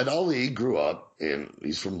 And Ali grew up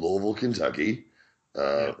he's from Louisville, Kentucky,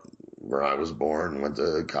 where I was born and went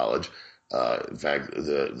to college. In fact,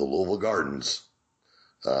 the Louisville Gardens,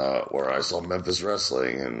 where I saw Memphis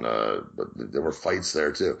wrestling, but there were fights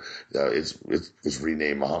there too. It's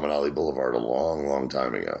renamed Muhammad Ali Boulevard a long, long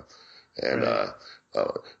time ago. And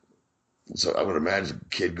so I would imagine a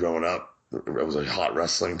kid growing up, it was a hot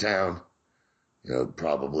wrestling town,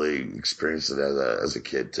 probably experienced it as a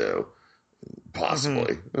kid too.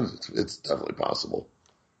 Possibly. It's definitely possible.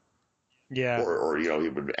 Yeah. Or he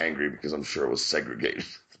would be angry because I'm sure it was segregated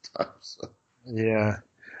at the time. So. Yeah.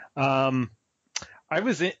 I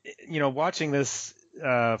was, watching this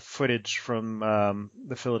footage from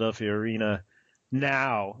the Philadelphia Arena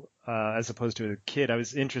now, as opposed to a kid. I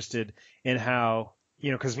was interested in how,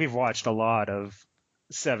 because we've watched a lot of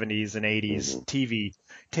 70s and 80s TV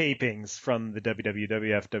tapings from the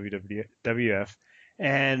WWF,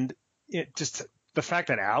 and it just the fact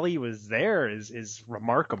that Ali was there is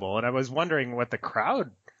remarkable. And I was wondering what the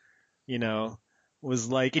crowd, was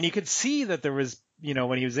like, and you could see that there was,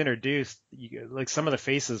 when he was introduced, like some of the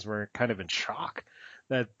faces were kind of in shock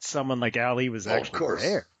that someone like Ali was actually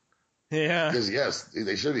there. Yeah. Because yes,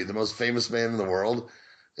 they should be. The most famous man in the world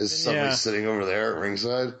is suddenly sitting over there at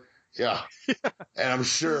ringside. Yeah. And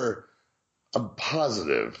I'm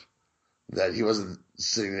positive that he wasn't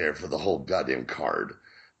sitting there for the whole goddamn card.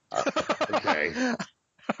 Okay.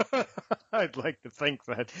 I'd like to think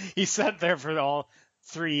that he sat there for all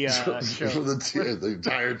three shows. For the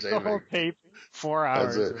entire taping. The whole tape, 4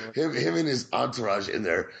 hours. Him and his entourage in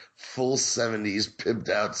their full 70s pimped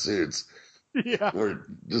out suits. Yeah. Were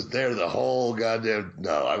just there the whole goddamn.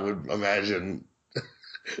 No, I would imagine.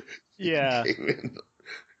 Yeah.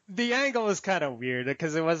 The angle is kind of weird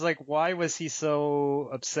because it was like, why was he so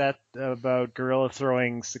upset about Gorilla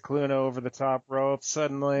throwing Cicluna over the top rope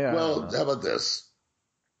suddenly? Well, how about this?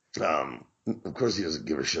 Of course, he doesn't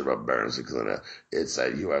give a shit about Baron Cicluna. It's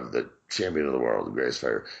that you have the champion of the world, the greatest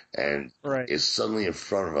fighter, and is suddenly in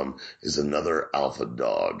front of him is another alpha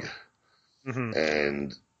dog,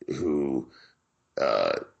 and who,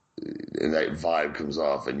 and that vibe comes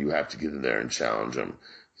off, and you have to get in there and challenge him.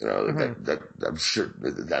 That I'm sure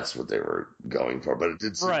that's what they were going for, but it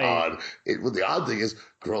did seem odd. The odd thing is,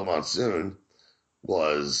 Gorilla Monsoon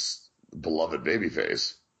was beloved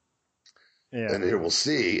babyface. Yeah. And here we'll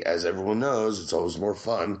see, as everyone knows, it's always more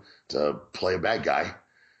fun to play a bad guy.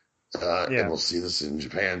 And we'll see this in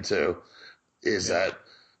Japan too, is that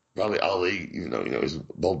probably Ali, even though, he's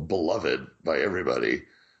beloved by everybody,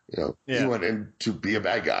 he went in to be a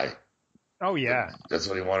bad guy. Oh, yeah. That's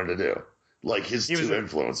what he wanted to do. Like his two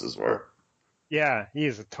influences were. Yeah, he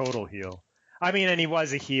is a total heel. I mean, and he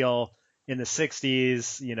was a heel in the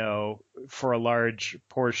 60s, for a large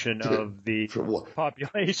portion of the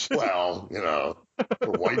population. Well,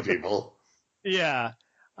 for white people. Yeah.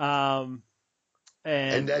 And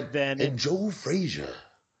Joe Frazier.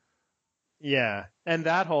 Yeah. And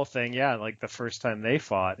that whole thing, like the first time they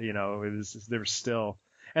fought, there was still,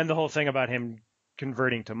 and the whole thing about him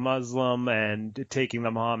converting to Muslim and taking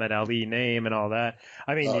the Muhammad Ali name and all that.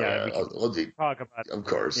 I mean, we can talk about it. Of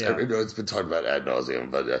course. Yeah. It's been talked about ad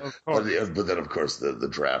nauseum, but then, of course, the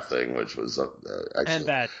draft thing, which was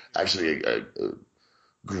actually a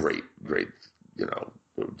great,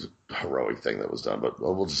 heroic thing that was done. But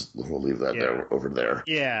we'll leave that there over there.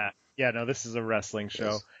 Yeah. Yeah, no, this is a wrestling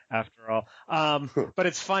show after all. But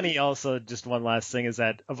it's funny also, just one last thing, is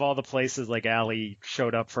that of all the places like Ali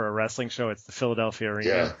showed up for a wrestling show, it's the Philadelphia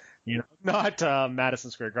Arena. Not Madison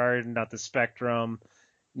Square Garden, not the Spectrum.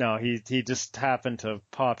 No, he just happened to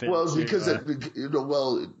pop in. Well, because it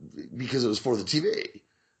was for the TV.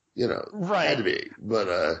 Right. It had to be.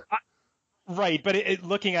 But right, but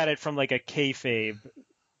looking at it from like a kayfabe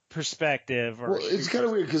perspective, it's kind of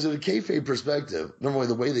weird because in a kayfabe perspective, normally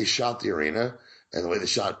the way they shot the arena and the way they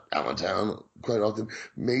shot Allentown quite often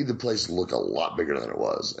made the place look a lot bigger than it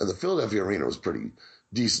was. And the Philadelphia arena was pretty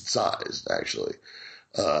decent sized, actually.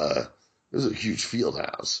 It was a huge field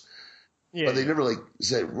house. Yeah, but they never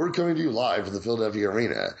said, we're coming to you live from the Philadelphia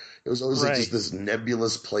arena. It was always just this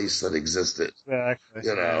nebulous place that existed.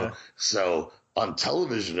 Exactly. So on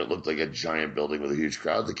television, it looked like a giant building with a huge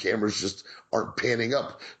crowd. The cameras just aren't panning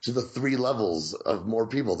up to the 3 levels of more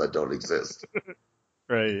people that don't exist.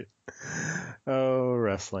 Right. Oh,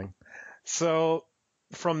 wrestling. So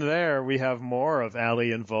from there, we have more of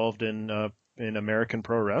Ali involved in American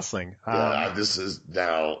pro wrestling. This is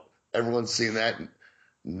now, everyone's seen that.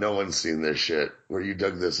 No one's seen this shit. Where you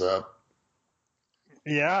dug this up?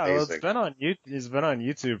 Yeah, well, it's been on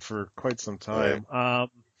YouTube for quite some time. Right.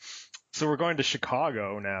 So we're going to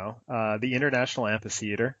Chicago now, the International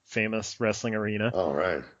Amphitheater, famous wrestling arena. All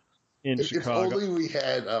right. In Chicago. If only we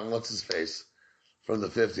had, what's his face from the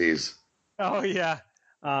 50s. Oh, yeah.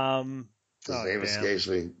 His name escapes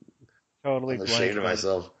me. Totally I'm ashamed of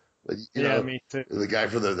myself. But, me too. The guy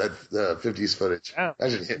from the 50s footage.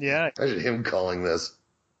 Yeah. Imagine him calling this.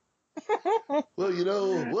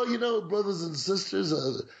 Well, brothers and sisters,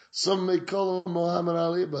 some may call him Muhammad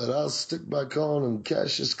Ali, but I'll stick by calling him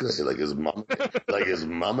Cassius Clay, like his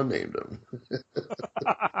mama named him.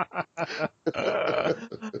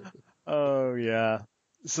 Oh yeah.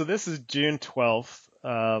 So this is June 12th,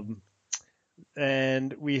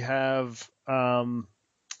 and we have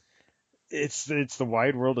it's the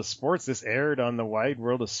Wide World of Sports. This aired on the Wide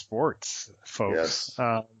World of Sports, folks.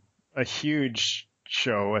 Yes. A huge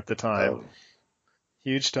show at the time.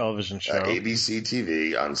 Huge television show. ABC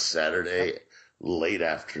TV on Saturday late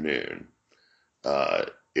afternoon.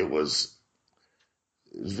 It was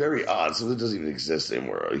very odd. Something that doesn't even exist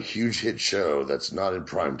anymore. A huge hit show that's not in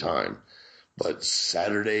prime time, but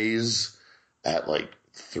Saturdays at like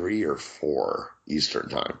 3 or 4 Eastern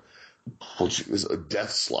time, which was a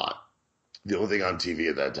death slot. The only thing on TV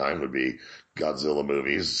at that time would be Godzilla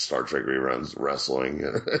movies, Star Trek reruns, wrestling,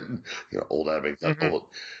 old having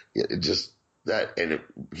just that, and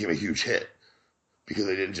it became a huge hit because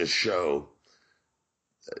they didn't just show,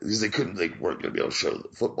 because they weren't going to be able to show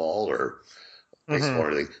football or baseball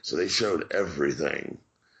or anything, so they showed everything,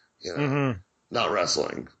 not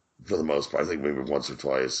wrestling for the most part. I think maybe once or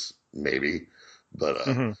twice, maybe, but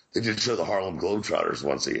they did show the Harlem Globetrotters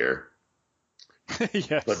once a year.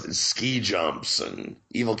 Yes. But ski jumps and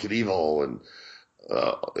Evel Knievel and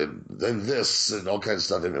then this and all kinds of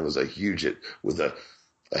stuff, and it was a huge hit with a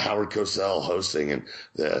Howard Cosell hosting and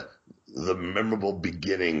the memorable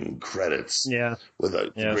beginning credits. Yeah. With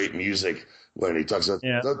great music when he talks about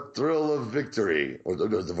the thrill of victory, or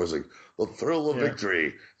the voice like the thrill of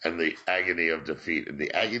victory and the agony of defeat. And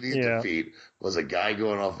the agony of defeat was a guy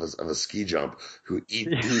going off of a ski jump who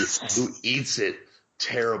eats it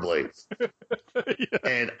terribly.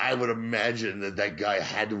 And I would imagine that guy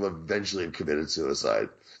had to eventually have committed suicide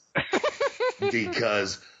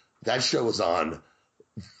because that show was on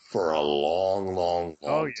for a long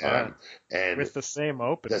time. And with the same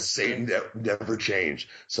opening. The same never changed.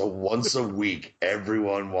 So once a week,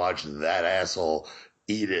 everyone watched that asshole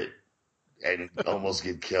eat it and almost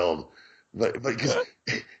get killed. But because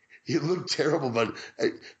it looked terrible, but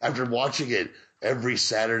after watching it every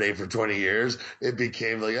Saturday for 20 years, it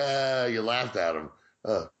became like, you laughed at him.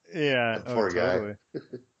 Poor guy.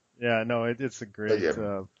 Yeah, no, it's a great,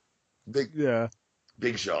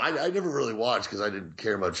 big show. I never really watched because I didn't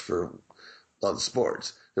care much for the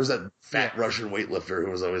sports. There was that fat Russian weightlifter who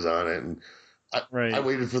was always on it, and I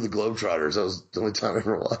waited for the Globetrotters. That was the only time I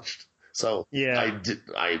ever watched. So I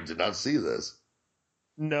did not see this.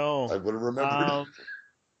 No, I would have remembered.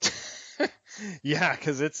 Yeah,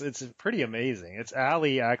 because it's pretty amazing. It's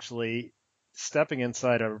Ali actually stepping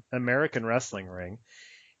inside an American wrestling ring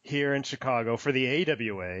here in Chicago for the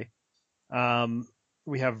AWA.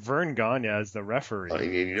 We have Vern Gagne as the referee.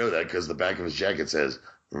 And you know that because the back of his jacket says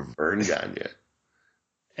Vern Gagne.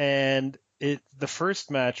 And the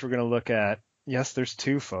first match we're going to look at, yes, there's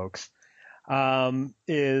two, folks,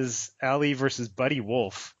 is Ali versus Buddy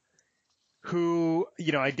Wolf, who,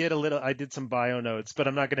 I did some bio notes, but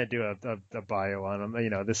I'm not going to do a bio on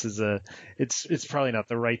him. This is it's probably not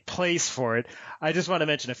the right place for it. I just want to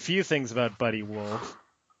mention a few things about Buddy Wolf.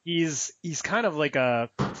 He's kind of like a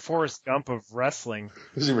Forrest Gump of wrestling.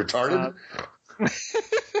 Is he retarded?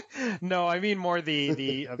 No, I mean more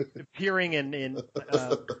the appearing in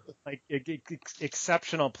like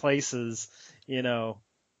exceptional places,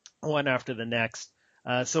 one after the next.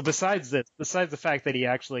 So besides the fact that he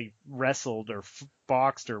actually wrestled or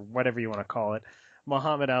boxed or whatever you want to call it,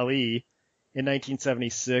 Muhammad Ali in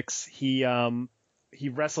 1976, he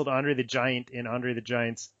wrestled Andre the Giant in Andre the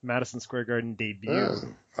Giant's Madison Square Garden debut. Oh,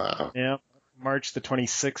 wow. Yeah. March the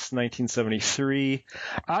 26th, 1973.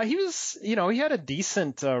 He was, he had a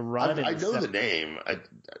decent run. I know the name.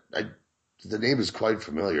 The name is quite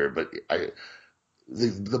familiar, but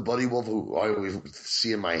the Buddy Wolf who I always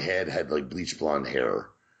see in my head had like bleach blonde hair.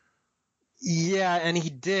 Yeah, and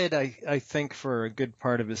he did, I think, for a good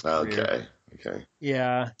part of his career. Okay.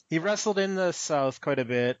 Yeah, he wrestled in the South quite a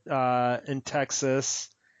bit, in Texas,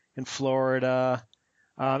 in Florida,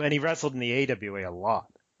 and he wrestled in the AWA a lot.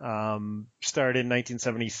 Started in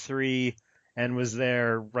 1973 and was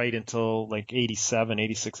there right until like 86,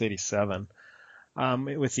 87,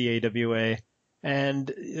 with the AWA. And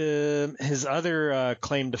his other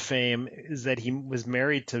claim to fame is that he was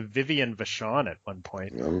married to Vivian Vachon at one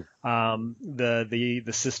point, the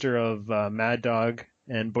sister of Mad Dog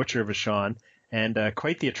and Butcher Vachon, and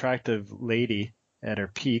quite the attractive lady at her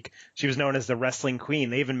peak. She was known as the Wrestling Queen.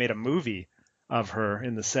 They even made a movie of her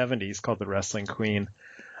in the 70s called The Wrestling Queen.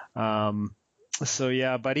 So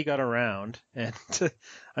yeah, Buddy got around, and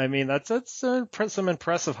I mean that's some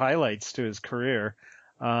impressive highlights to his career.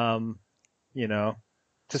 You know,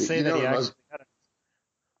 to See, say you that know, he actually had a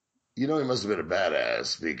he must have been a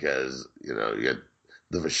badass because, you got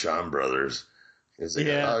the Vachon brothers. It's like,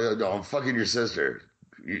 Yeah. oh, no, I'm fucking your sister.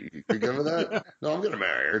 You good with that? No, I'm going to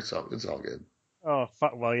marry her. It's all good. Oh,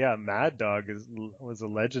 well, yeah, Mad Dog was a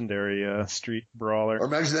legendary street brawler. Or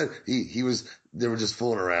imagine that they were just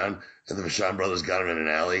fooling around and the Vachon brothers got him in an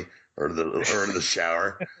alley or in the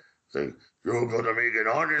shower. So, you're going to make an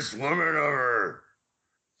honest woman of her.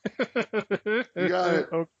 You got it.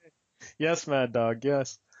 Okay. Yes, Mad Dog.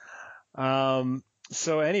 Yes.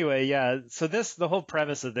 So anyway, yeah. So the whole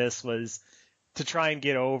premise of this was to try and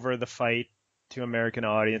get over the fight to American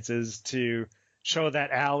audiences, to show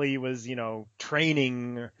that Ali was,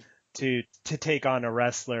 training to take on a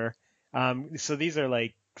wrestler. So these are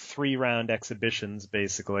like 3-round exhibitions,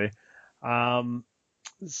 basically. And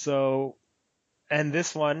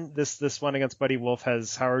this one against Buddy Wolf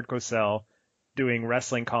has Howard Cosell doing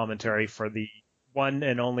wrestling commentary for the one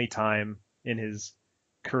and only time in his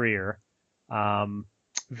career.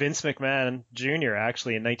 Vince McMahon Jr.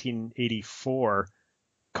 actually in 1984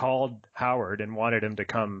 called Howard and wanted him to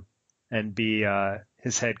come and be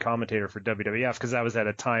his head commentator for WWF, because that was at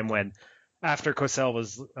a time when, after Cosell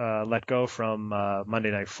was let go from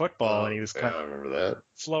Monday Night Football, and he was kind I remember that.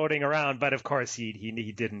 floating around, but of course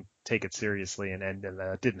he didn't take it seriously, and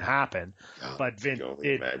that didn't happen. God, But Vince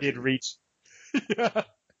imagine. did reach.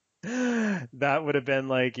 That would have been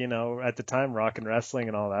like, at the time, rock and wrestling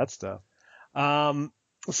and all that stuff.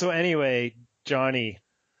 So anyway, Johnny,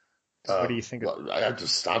 what do you think? I have to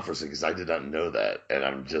stop for a second because I did not know that,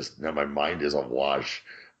 and now my mind is awash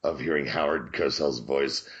of hearing Howard Cosell's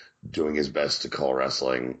voice doing his best to call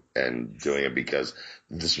wrestling and doing it because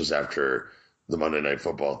this was after the Monday Night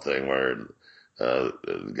Football thing where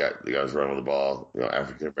the guy was running with the ball,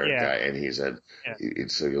 African American guy, and he said,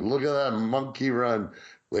 "It's look at that monkey run,"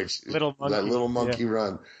 that little monkey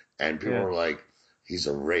run, and people were like, "He's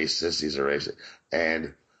a racist,"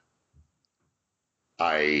 and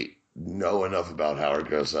I know enough about Howard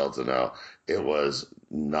Cosell to know it was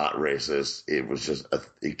not racist. It was just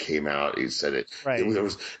it came out. He said it. Right.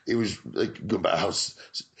 It was like about how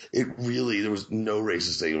there was no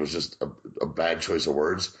racist thing. It was just a bad choice of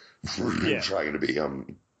words for trying to be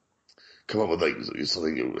come up with like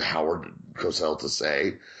something Howard Cosell to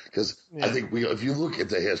say, because I think if you look at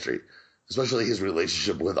the history, especially his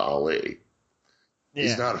relationship with Ali.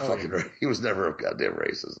 He's not he was never a goddamn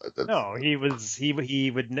racist. No,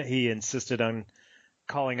 he insisted on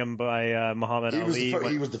calling him by Muhammad Ali.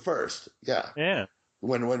 He was the first. Yeah. Yeah.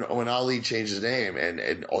 When Ali changed his name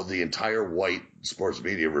and all the entire white sports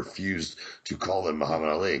media refused to call him Muhammad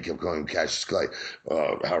Ali and kept calling him Cassius Clay,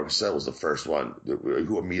 Howard Cosell was the first one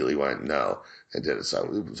who immediately went no and did it. So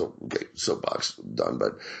it was okay, soapbox done.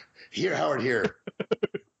 But Howard here,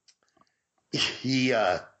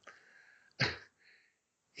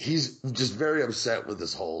 he's just very upset with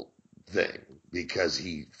this whole thing because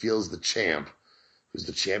he feels the champ, who's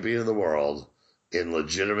the champion of the world in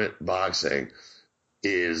legitimate boxing,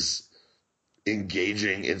 is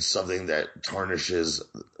engaging in something that tarnishes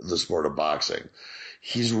the sport of boxing.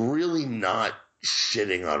 He's really not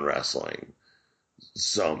shitting on wrestling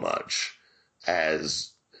so much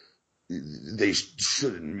as they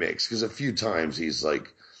shouldn't mix, because a few times he's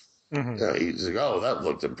like, he's like, oh, that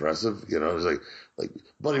looked impressive. He's like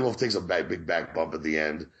Buddy Wolf takes a big back bump at the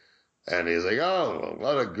end, and he's like, oh,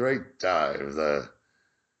 what a great dive.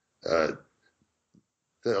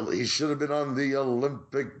 He should have been on the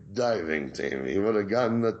Olympic diving team. He would have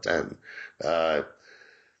gotten a 10.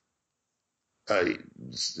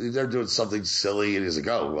 They're doing something silly, and he's like,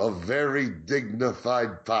 oh, a very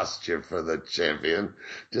dignified posture for the champion.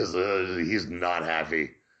 Just he's not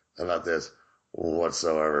happy about this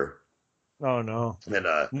whatsoever. Oh, no. And,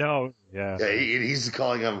 no, yeah. He's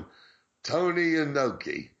calling him Tony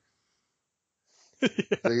Inoki.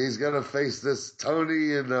 He's going to face this Tony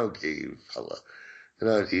Inoki fella.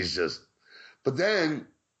 He's just... But then,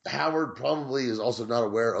 Howard probably is also not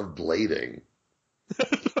aware of blading.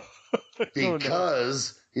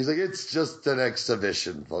 Because he's like, it's just an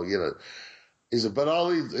exhibition. Well, he's like, but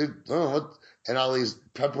Ali... And Ali's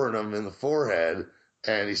peppering him in the forehead,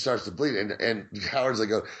 and he starts to bleed. And Howard's like,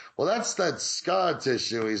 well, that's that scar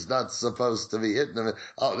tissue he's not supposed to be hitting him.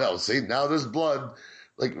 Oh, no, see, now there's blood.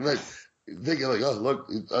 Like thinking like, oh, look,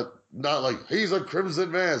 not like he's a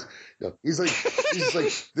Crimson Mask. He's like,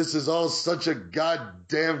 this is all such a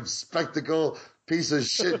goddamn spectacle piece of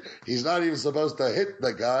shit. He's not even supposed to hit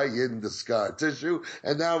the guy in the scar tissue.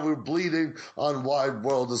 And now we're bleeding on Wide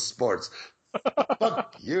World of Sports.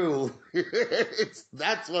 Fuck you.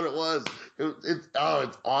 That's what it was. It's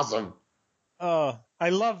awesome. Oh, I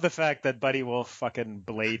love the fact that Buddy Wolf fucking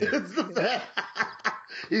bladed. It's the best.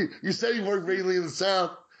 You said he worked mainly in the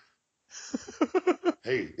South.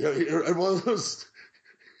 Hey, in one of those,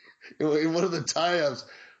 in one of the tie-ups,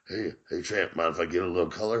 hey, Tramp, mind if I get a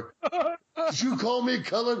little color? Did you call me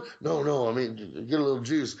colored? No, I mean, get a little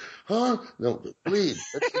juice. Huh? No, bleed.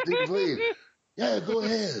 Bleed. Yeah, go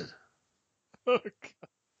ahead. Oh,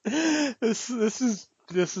 God. This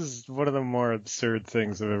is one of the more absurd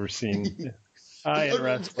things I've ever seen. In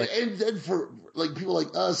wrestling. And for like people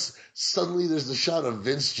like us, suddenly there's the shot of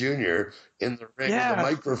Vince Jr. in the ring with the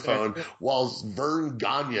microphone while Vern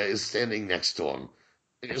Gagne is standing next to him.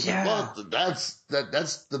 And it's like, well, that's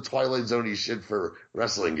the Twilight Zone-y shit for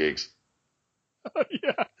wrestling geeks.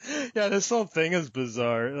 Yeah, this whole thing is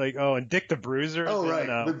bizarre. Like, and Dick the Bruiser. Oh,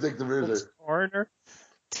 right, with Dick the Bruiser. Corner.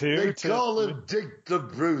 They call him Dick the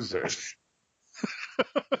Bruiser.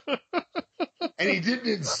 And he didn't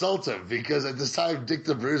insult him because at this time, Dick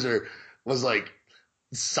the Bruiser was like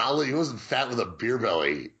solid. He wasn't fat with a beer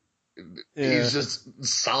belly. Yeah. He's just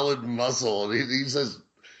solid muscle. And he says,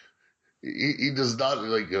 he does not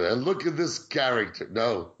like, look at this character.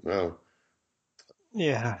 No.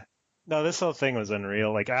 Yeah. No, this whole thing was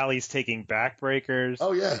unreal. Like, Ali's taking backbreakers.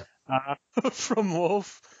 Oh, yeah. From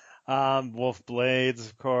Wolf. Wolf blades,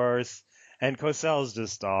 of course. And Cosell's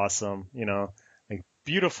just awesome, Like,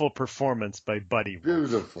 beautiful performance by Buddy Wolf.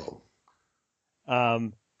 Beautiful.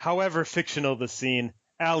 However fictional the scene,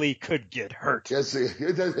 Ali could get hurt. Yes,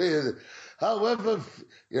 however,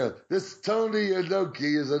 this Tony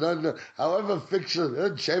Inoki is an unknown. However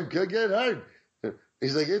fictional, Champ could get hurt.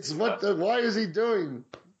 He's like, why is he doing?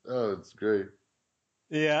 Oh, it's great.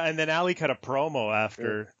 Yeah, and then Ali cut a promo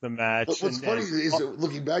after the match. But what's funny is,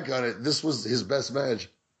 looking back on it, this was his best match.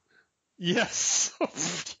 Yes.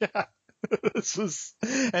 Yeah. This was,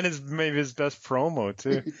 and maybe his best promo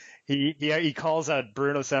too. He calls out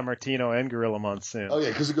Bruno Sammartino and Gorilla Monsoon. Oh yeah,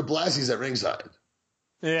 because Blassie's at ringside.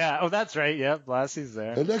 Yeah. Oh, that's right. Yeah, Blassie's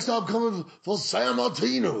there. And next I'm coming for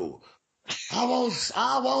Sammartino. I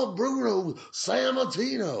want Bruno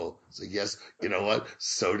Sammartino. So yes, you know what?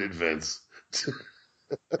 So did Vince.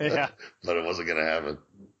 Yeah. But it wasn't gonna happen.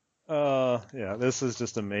 Yeah. This is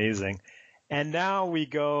just amazing. And now we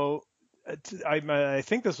go. I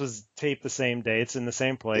think this was taped the same day. It's in the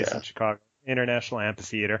same place in Chicago, International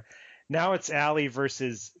Amphitheater. Now it's Ali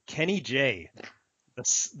versus Kenny J, the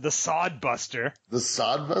Sodbuster. The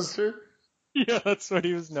Sodbuster? Yeah, that's what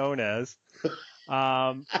he was known as.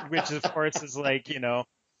 Which of course is like,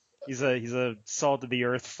 he's a salt of the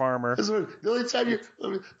earth farmer. The only time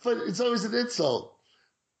it's always an insult.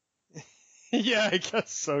 Yeah, I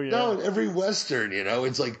guess so. Yeah. No, in every Western,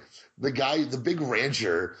 it's like the guy, the big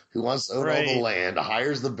rancher who wants to own all the land,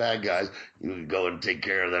 hires the bad guys. You can go and take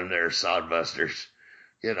care of them. They're sodbusters,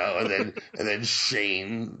 and then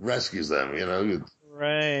Shane rescues them.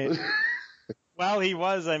 Right. Well, he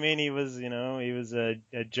was a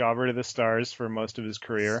jobber to the stars for most of his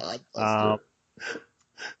career.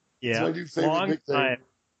 Yeah,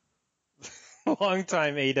 long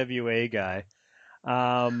time AWA guy.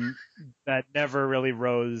 That never really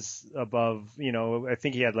rose above, I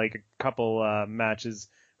think he had like a couple matches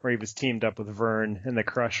where he was teamed up with Vern and the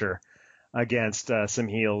Crusher against some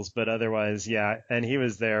heels, but otherwise, yeah. And he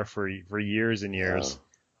was there for years and years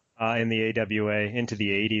in the AWA into the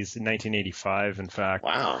 80s, in 1985, in fact.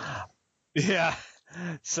 Wow. Yeah.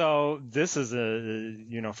 So this is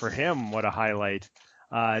for him, what a highlight.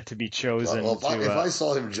 To be chosen. Well, if I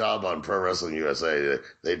saw him job on Pro Wrestling USA,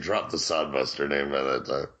 they dropped the Sodbuster name by that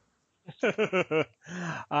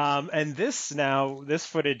time. And this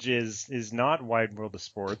footage is not Wide World of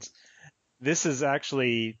Sports. This is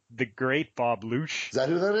actually the great Bob Luch. Is that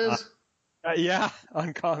who that is? Yeah,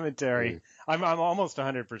 on commentary. I'm almost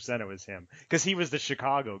 100% it was him because he was the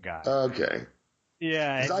Chicago guy. Okay.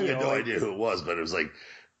 Yeah. I had no idea who it was, but it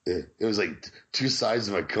was like two sides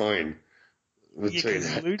of a coin. Between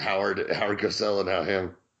Howard Cosell and now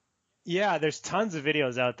him. Yeah, there's tons of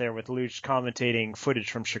videos out there with Luch commentating footage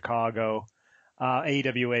from Chicago,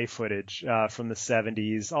 AWA footage from the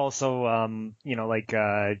 70s. Also,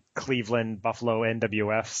 Cleveland, Buffalo,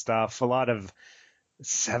 NWF stuff. A lot of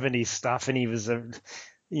 70s stuff, and he was,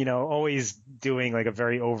 always doing like a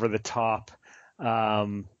very over-the-top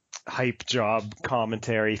hype job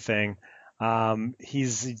commentary thing.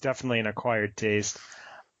 He's definitely an acquired taste.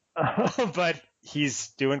 But he's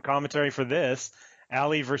doing commentary for this.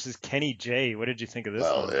 Ali versus Kenny J. What did you think of this?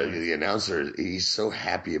 Well, the announcer, he's so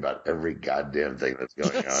happy about every goddamn thing that's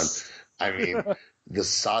going on. I mean, the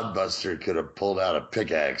Sodbuster could have pulled out a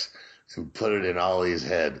pickaxe and put it in Ali's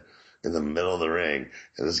head in the middle of the ring,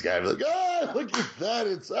 and this guy was like, "Ah, look at that!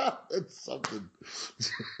 It's something."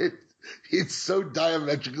 He's so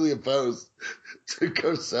diametrically opposed to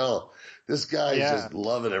Cosell. This guy is just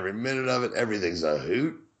loving every minute of it. Everything's a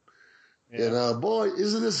hoot. Yeah. You know, boy,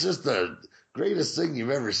 isn't this just the greatest thing you've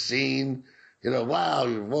ever seen? You know, wow,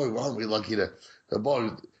 boy, aren't we lucky to,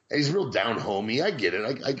 boy, he's real down homey. I get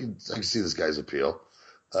it. I can see this guy's appeal.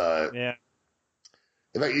 Yeah.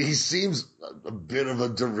 In fact, he seems a bit of a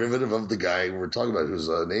derivative of the guy we're talking about whose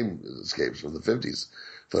name escapes from the 50s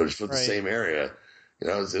footage from the same area. You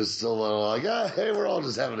know, it's still a little like, hey, we're all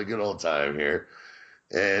just having a good old time here.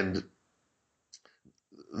 And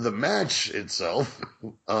the match itself,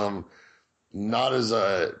 not as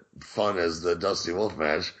fun as the Dusty Wolf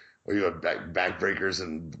match, where you have backbreakers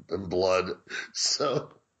and blood. So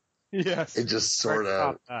yes, it just sort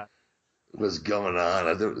of was going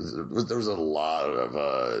on. There was a lot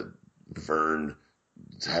of Vern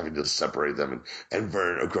having to separate them, and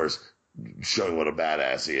Vern, of course, showing what a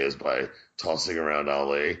badass he is by tossing around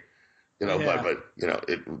Ali. You know, but you know,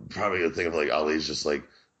 it probably a thing of like Ali's just like,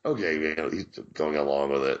 okay, you know, he's going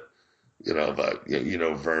along with it. You know, but you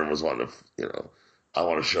know, Vern was wanting to, you know, I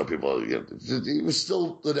want to show people. You know, he was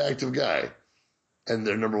still an active guy, and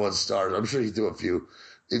their number one stars. I'm sure he threw a few.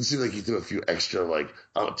 It seemed like he threw a few extra, like,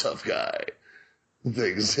 I'm a tough guy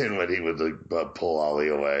things in when he would like pull Ali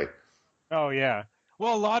away. Oh yeah.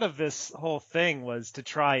 Well, a lot of this whole thing was to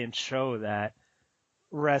try and show that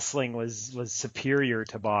wrestling was superior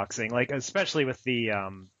to boxing, like especially with the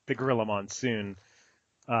Gorilla Monsoon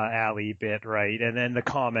alley bit, right? And then the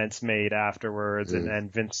comments made afterwards, and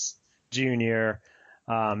Vince Jr.,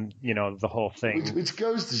 you know, the whole thing. Which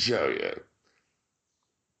goes to show you,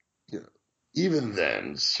 you know, even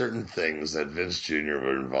then, certain things that Vince Jr.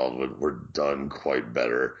 were involved with were done quite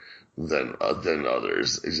better than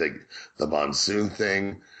others. It's like the Monsoon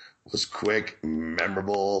thing was quick,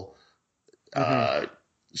 memorable,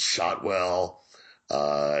 shot well,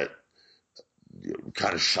 kind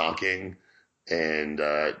of shocking, and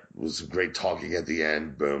was great talking at the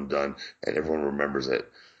end. Boom, done, and everyone remembers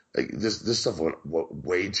it. Like this stuff went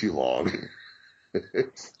way too long.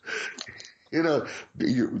 You know,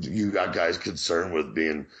 you got guys concerned with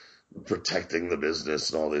protecting the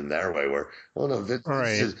business and all in their way. Where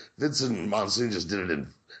Vince and Monsoon just did it in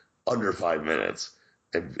under 5 minutes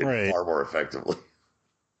and far more effectively.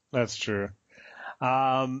 That's true.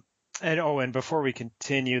 And before we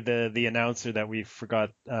continue, the announcer that we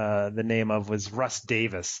forgot the name of was Russ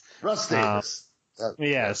Davis. Russ Davis.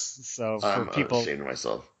 Yes. So for I'm people, ashamed of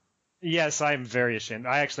myself. Yes, I'm very ashamed.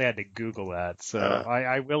 I actually had to Google that, so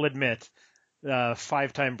I will admit,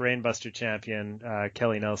 5-time Brainbuster champion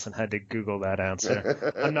Kelly Nelson had to Google that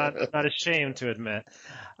answer. I'm not ashamed to admit.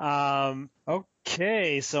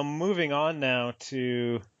 Okay, so moving on now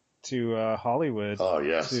to Hollywood. Oh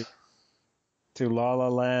yes. To La La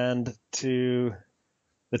Land, to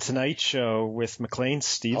The Tonight Show with McLean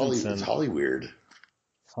Stevenson. It's Hollyweird.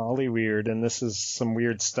 Hollyweird, and this is some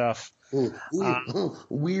weird stuff.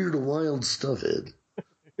 Weird, wild stuff, Ed.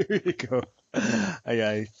 Here you go.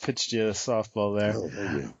 I pitched you a softball there. Oh,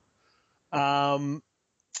 thank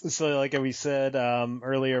you. So like we said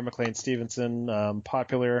earlier, McLean Stevenson,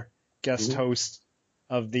 popular guest host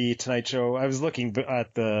of The Tonight Show. I was looking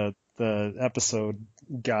at the episode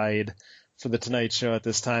guide for The Tonight Show at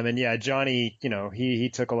this time, and yeah, Johnny, you know, he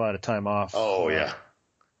took a lot of time off. Oh, yeah.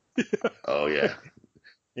 Oh, yeah.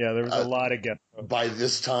 Yeah, there was a lot of guests. By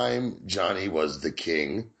this time, Johnny was the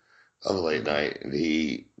king of late night, and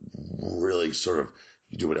he really sort of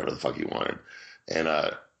do whatever the fuck he wanted. And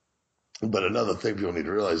but another thing people need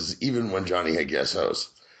to realize is even when Johnny had guest hosts,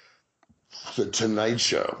 The Tonight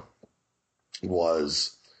Show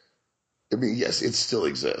was, I mean, yes, it still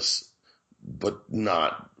exists, but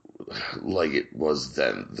not like it was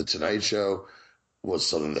then. The Tonight Show was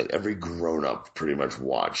something that every grown-up pretty much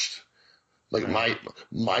watched. Like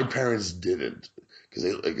my parents didn't,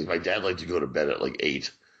 because my dad liked to go to bed at like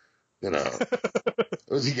 8, you know.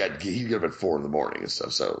 He'd get up at 4 in the morning and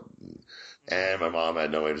stuff. So, and my mom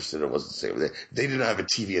had no interest in it. Wasn't the same. They didn't have a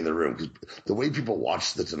TV in the room, because the way people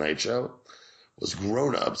watched The Tonight Show was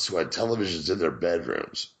grown-ups who had televisions in their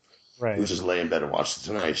bedrooms, right? Who just lay in bed and watch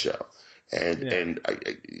The Tonight Show, and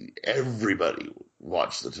everybody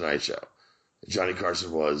watched The Tonight Show. Johnny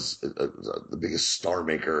Carson was the biggest star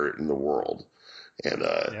maker in the world. And,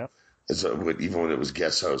 and so even when it was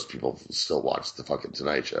guest host, people still watched the fucking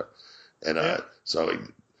Tonight Show. And, so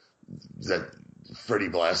that Freddie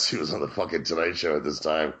Blassie was on the fucking Tonight Show at this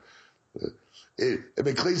time. I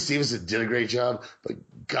mean, Clay Stevenson did a great job, but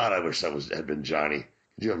God, I wish that had been Johnny.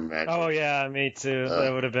 Could you imagine? Oh yeah, me too.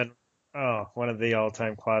 That would have been Oh, one of the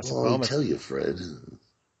all-time classic Well, I moments. tell you, Fred.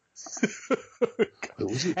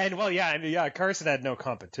 And Carson had no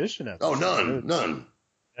competition at Oh, this. none.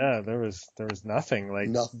 Yeah, there was nothing. Like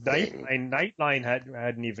Nothing. Nightline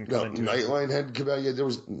hadn't even come into it. Nightline hadn't come out yet. There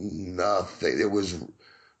was nothing. There was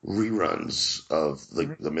reruns of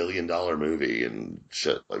the $1 Million Movie and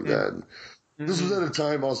shit like that. Mm-hmm. This was at a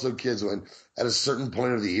time also, kids, when at a certain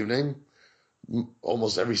point of the evening,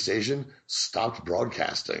 almost every station stopped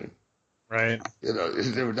broadcasting. Right. You know,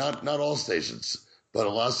 they were not all stations, but a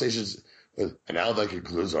lot of stations. And now that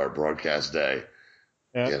concludes our broadcast day.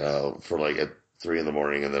 Yeah. You know, for like at 3 a.m,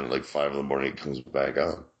 and then like 5 a.m, it comes back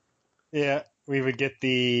on. Yeah, we would get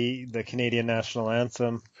the Canadian national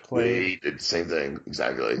anthem played. We did the same thing,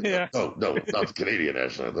 exactly. Yeah. Oh, no, not the Canadian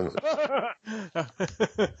national anthem.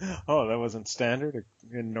 Oh, that wasn't standard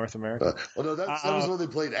in North America? Well, no, that was what they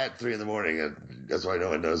played at 3 a.m, and that's why no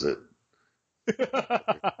one knows it.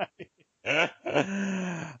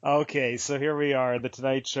 Okay, so here we are, The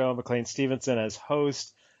Tonight Show, McLean Stevenson as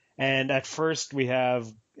host, and at first we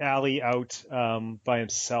have Ali out by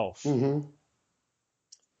himself. Mm-hmm.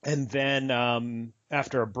 And then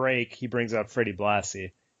after a break, he brings out Freddie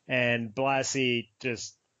Blassie, and Blassie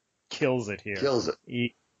just kills it here. Kills it.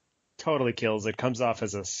 He totally kills it, comes off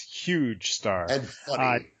as a huge star. And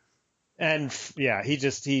funny. He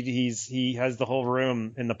has the whole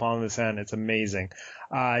room in the palm of his hand. It's amazing.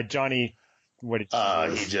 Johnny, what did you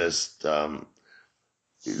think? He just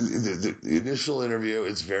the initial interview,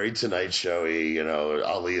 it's very Tonight Showy. You know,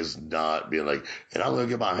 Ali is not being like, and I'm gonna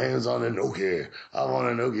get my hands on an Nokia. I want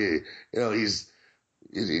a Nokia. You know, he's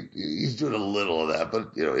doing a little of that,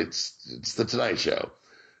 but you know, it's the Tonight Show,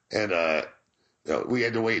 and you know, we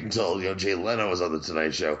had to wait until Jay Leno was on the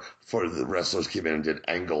Tonight Show before the wrestlers came in and did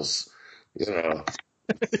angles. You know,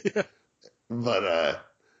 Yeah. But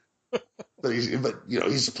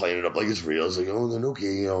he's playing it up like it's real. It's like, oh, the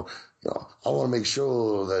Nokia, I want to make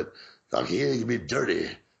sure that here can be dirty.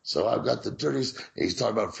 So I've got the dirties. And he's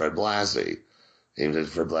talking about Fred Blassie. He said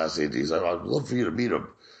Fred Blassie. He's like, I'd love for you to meet him.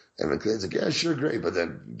 And McLean's like, yeah, sure, great. But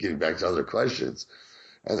then getting back to other questions,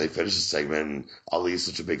 and they finish the segment. And Ali's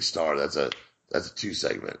such a big star. That's a 2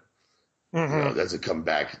 segment. Mm-hmm. That's a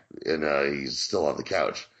comeback, and he's still on the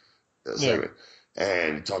couch. Segment.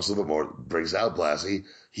 And he talks a little bit more, brings out Blassie.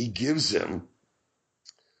 He gives him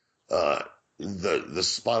the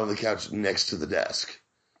spot on the couch next to the desk.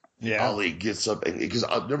 Yeah. Ali gets up, and because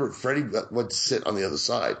I remember Freddie went to sit on the other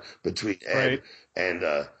side between Ed and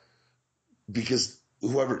because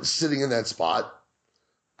whoever sitting in that spot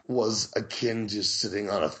was akin to sitting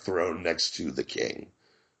on a throne next to the king.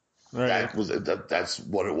 Right. That's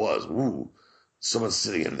what it was. Ooh, someone's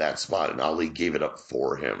sitting in that spot, and Ali gave it up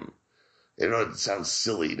for him. You know, it sounds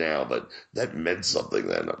silly now, but that meant something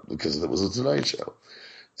then because it was a Tonight Show.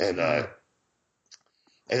 And then,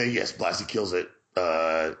 yes, Blassie kills it.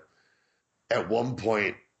 At one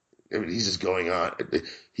point, I mean, he's just going on.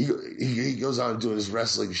 He goes on doing his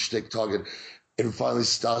wrestling shtick, talking, and finally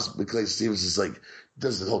stops. McLean Stevens is like,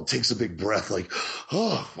 does the whole, takes a big breath, like,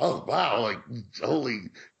 oh, wow, like, holy.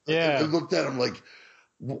 Yeah. I looked at him like,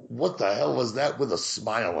 what the hell was that, with a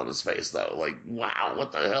smile on his face, though? Like, wow,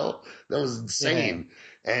 what the hell? That was insane.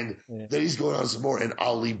 Yeah. And then he's going on some more, and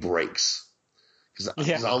Ali breaks.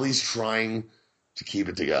 Because Ali's trying to keep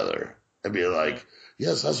it together and be like,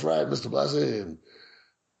 yes, that's right, Mr. Blassie.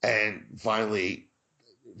 And finally,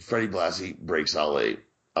 Freddie Blassie breaks Ali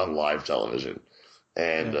on live television.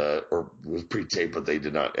 And, or it was pre-taped, but they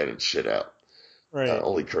did not edit shit out. Right.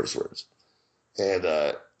 Only curse words.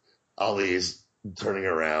 And Ali is turning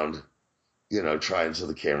around, trying so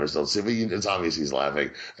the cameras don't see. But it's obvious he's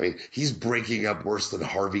laughing. I mean, he's breaking up worse than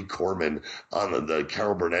Harvey Korman on the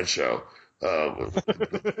Carol Burnett show.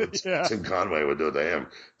 Tim Conway would do it to him.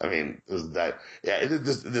 I mean,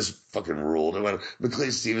 this fucking ruled. And when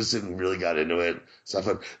McLean Stevenson really got into it, stuff.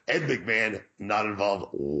 Ed McMahon not involved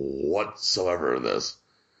whatsoever in this.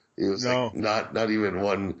 He was like, not even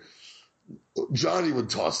one. Johnny would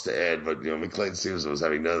toss to Ed, but McLean Stevenson was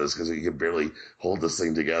having none of this because he could barely hold this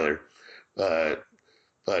thing together. But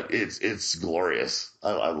it's glorious.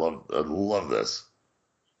 I love this.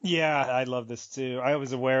 Yeah, I love this too. I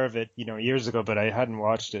was aware of it, years ago, but I hadn't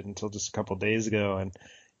watched it until just a couple of days ago. And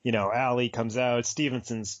Ali comes out.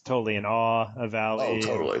 Stevenson's totally in awe of Ali. Oh,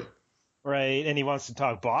 totally. Right, and he wants to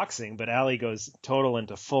talk boxing, but Ali goes total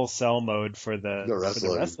into full sell mode for the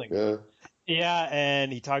wrestling. Yeah. Yeah,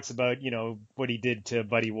 and he talks about, what he did to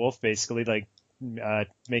Buddy Wolf, basically, like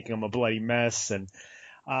making him a bloody mess. And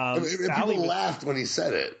people laughed when he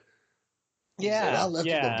said it. Yeah, I left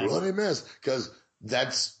him a bloody mess because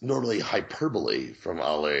that's normally hyperbole from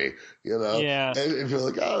Ali, you know? Yeah. And if you're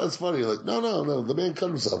like, oh, that's funny, you're like, no, the man cut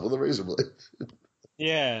himself with a razor blade.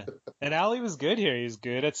 Yeah. And Ali was good here. He was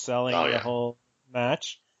good at selling Oh, the yeah. whole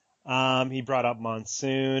match. He brought up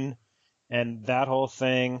Monsoon and that whole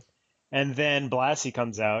thing. And then Blassie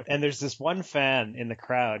comes out, and there's this one fan in the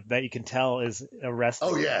crowd that you can tell is a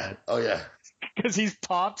wrestling Oh, yeah. fan. Oh, yeah. Because he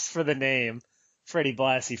pops for the name Freddie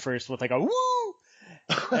Blassie first with like a woo!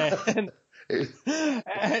 And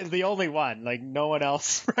the only one, like no one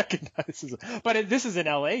else recognizes it. But this is in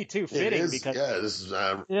LA too, fitting because this is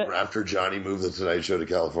after Johnny moved the Tonight Show to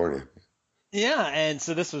California. Yeah, and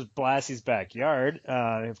so this was Blassie's backyard.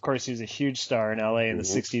 Of course, he was a huge star in LA in the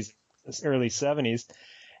 60s, early 70s.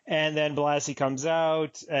 And then Blassie comes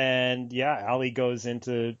out, and Ali goes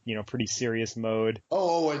into, pretty serious mode.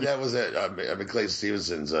 Oh, and that was it. Clay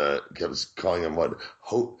Stevenson's kept calling him what?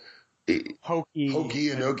 Hokey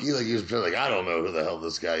Inoki. Like he was like, I don't know who the hell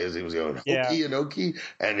this guy is. He was going Hokey Inoki,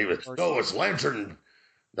 and he was it's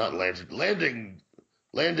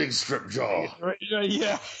landing strip jaw.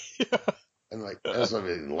 Yeah. And like that's what I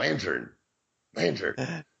mean, lantern.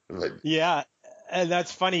 Like, yeah. And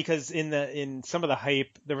that's funny because in some of the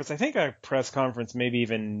hype, there was, I think, a press conference, maybe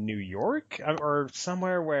even New York or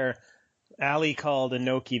somewhere where Ali called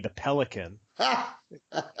Inoki the Pelican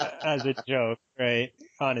as a joke, right,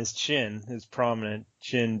 on his chin, his prominent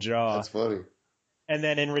chin jaw. That's funny. And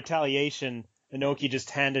then in retaliation, Inoki just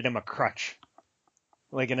handed him a crutch,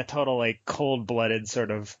 like in a total like cold-blooded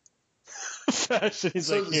sort of fashion.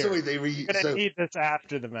 He's like, here, I'm gonna need this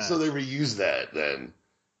after the match. So they reused that then.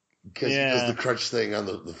 Because he does the crutch thing on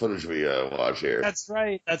the footage we watch here. That's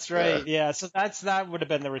right. Yeah. So that would have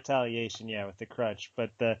been the retaliation, with the crutch.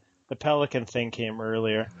 But the Pelican thing came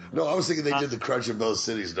earlier. No, I was thinking they did the crutch in both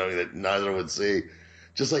cities, knowing that neither would see.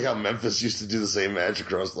 Just like how Memphis used to do the same match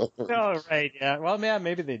across the whole. Oh, right. Yeah. Well,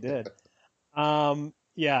 maybe they did. So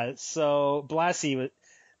Blassie,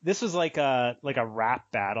 this was like a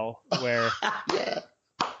rap battle where. Yeah.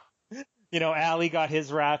 Ali got his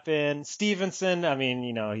rap in. Stevenson, I mean,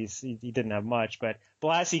 he didn't have much, but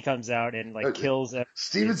Blassie comes out and kills it.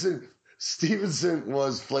 Stevenson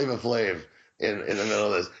was Flava Flav in the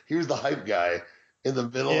middle of this. He was the hype guy in the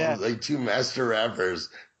middle of like two master rappers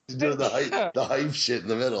doing the hype shit in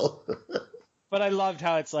the middle. But I loved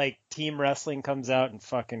how it's like team wrestling comes out and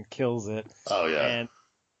fucking kills it. Oh yeah. And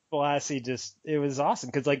Blassie it was awesome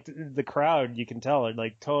because like the crowd, you can tell, are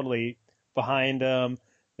like totally behind him.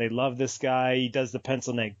 They love this guy. He does the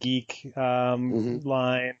Pencil Neck Geek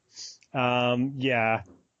line.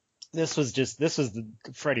 This was the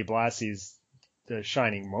Freddie Blassie's the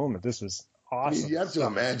shining moment. This was awesome. I mean, you have to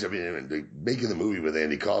imagine. Making the movie with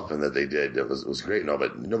Andy Kaufman that they did was great and all,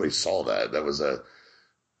 but nobody saw that. That was a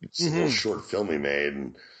little short film he made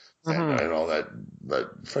and all that.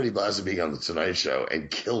 But Freddie Blassie being on the Tonight Show and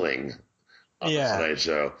killing on the Tonight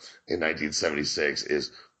Show in 1976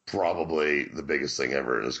 is probably the biggest thing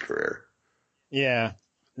ever in his career. Yeah,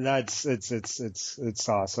 it's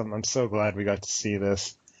awesome. I'm so glad we got to see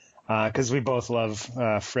this because we both love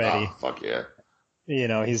Freddie. Oh, fuck yeah!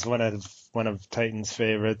 He's one of Titan's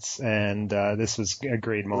favorites, and this was a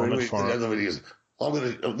great moment for him.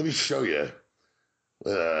 Let me show you,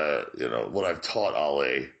 what I've taught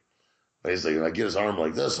Ali. He's like, I get his arm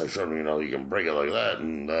like this. I showed him, you can break it like that,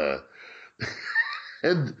 and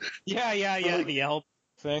the elbow.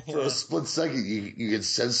 For a split second, you could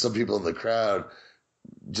sense some people in the crowd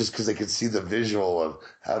just because they could see the visual of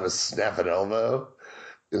how to snap an elbow.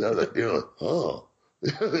 That you're like, oh.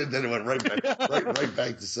 And then it went right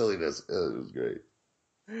back to silliness. It was great.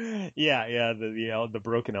 Yeah, the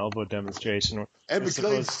broken elbow demonstration. And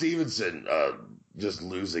McLean Stevenson just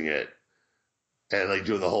losing it and like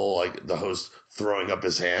doing the whole like the host throwing up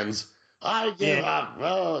his hands. I give up.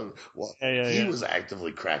 Well, he was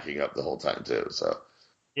actively cracking up the whole time too. So.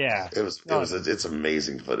 Yeah, it's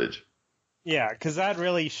amazing footage. Yeah, because that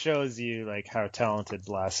really shows you like how talented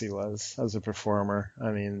Blassie was as a performer.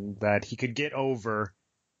 I mean, that he could get over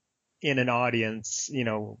in an audience,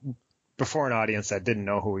 before an audience that didn't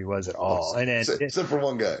know who he was at all, except for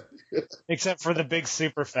one guy, except for the big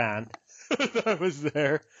super fan that was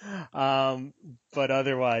there. But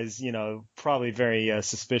otherwise, probably very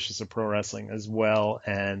suspicious of pro wrestling as well.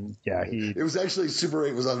 And it was actually Super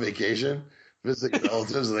 8 was on vacation. Visiting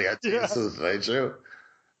relatives, and they got tickets to the Tonight Show.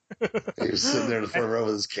 He was sitting there in the front row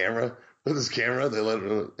with his camera. They let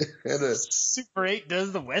him. Super 8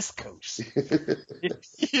 does the West Coast.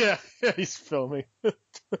 yeah, he's filming.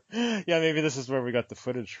 Maybe this is where we got the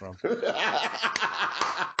footage from.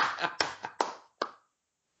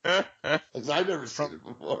 Because I've never seen it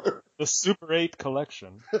before. The Super 8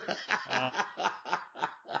 collection.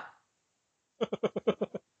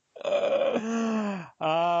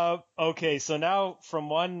 Okay, so now from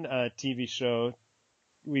one TV show,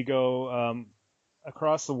 we go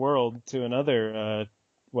across the world to another,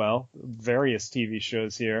 various TV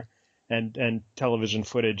shows here and television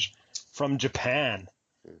footage from Japan.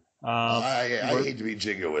 I hate to be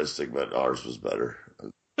jingoistic, but ours was better.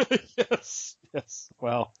 Yes.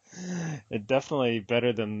 Well, it definitely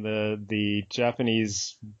better than the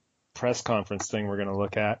Japanese press conference thing we're going to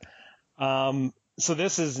look at. So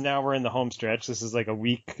this is now we're in the home stretch. This is like a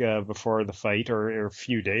week before the fight, or a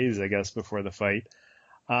few days, I guess, before the fight.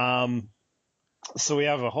 So we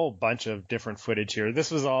have a whole bunch of different footage here.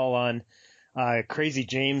 This was all on Crazy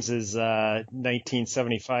James's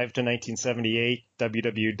 1975 to 1978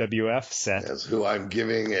 WWF set. Yes, who I'm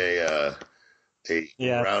giving a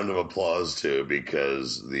round of applause to,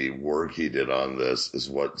 because the work he did on this is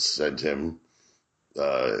what sent him.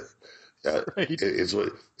 Right.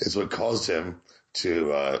 It's what caused him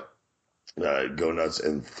to go nuts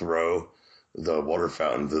and throw the water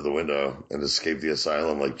fountain through the window and escape the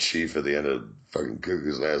asylum like Chief at the end of fucking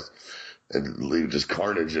Cuckoo's Nest and leave just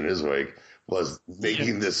carnage in his wake, was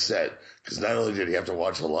making this set. Because not only did he have to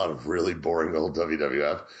watch a lot of really boring old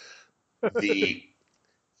WWF, the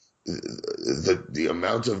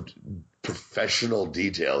amount of professional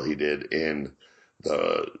detail he did in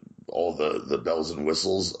all the bells and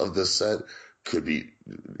whistles of this set could be,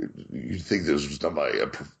 you'd think this was done by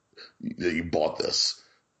that you bought this.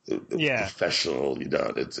 Yeah. Professionally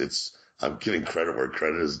done. I'm giving credit where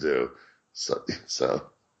credit is due. So.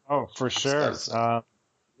 Oh, for sure.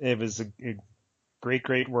 It was a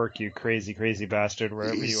great work, you crazy bastard,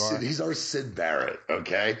 wherever you are. He's our Sid Barrett,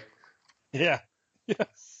 okay? Yeah.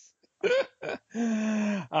 Yes.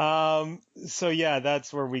 So yeah,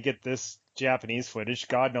 that's where we get this Japanese footage.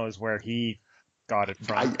 God knows where he got it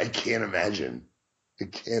from. I can't imagine. I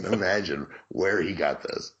can't imagine where he got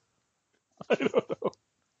this. I don't know.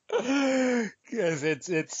 Because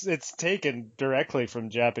it's taken directly from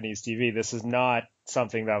Japanese TV. This is not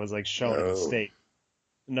something that was like shown in the States.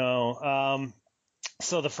 No.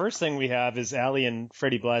 So the first thing we have is Ali and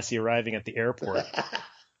Freddie Blassie arriving at the airport.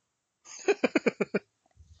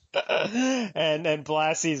 and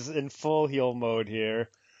Blassie's in full heel mode here.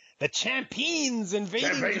 The Champions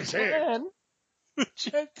invading Japan. The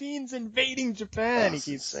Champions invading Japan, he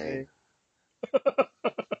keeps saying.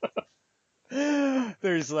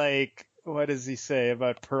 There's like, what does he say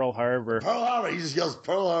about Pearl Harbor? Pearl Harbor. He just yells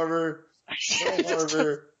Pearl Harbor. Pearl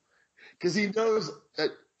Harbor. Because he knows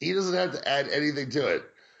that he doesn't have to add anything to it.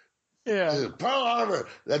 Yeah. Pearl Harbor.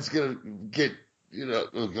 That's going to get,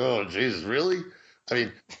 oh, Jesus, really? I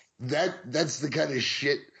mean, that's the kind of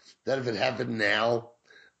shit that if it happened now,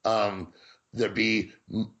 there'd be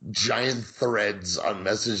giant threads on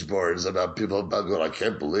message boards about people about going, I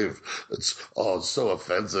can't believe it's so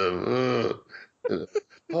offensive.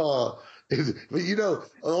 But all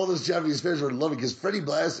those Japanese fans were loving because Freddie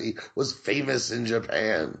Blassie was famous in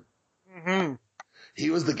Japan. Mm-hmm. He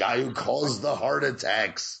was the guy who caused the heart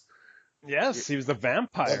attacks. Yes, he was the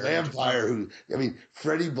vampire. The vampire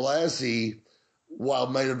Freddie Blassie, while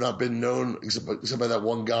might have not been known except by that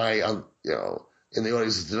one guy on, in the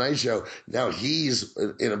audience of the Tonight Show, now he's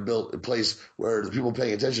in a place where the people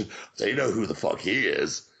paying attention, they know who the fuck he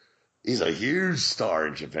is. He's a huge star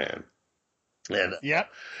in Japan. And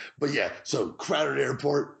but yeah, so crowded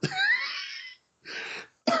airport.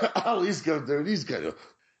 Ali's going there, and he's got to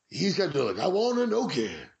do like, I want an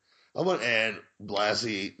okay. And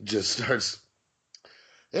Blassie just starts,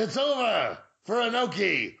 it's over for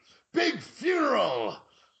Inoki. Big funeral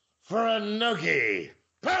for Inoki.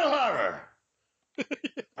 Pearl Harbor.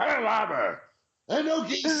 Pearl Harbor.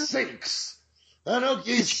 Inoki sinks.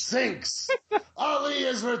 Inoki sinks. Ali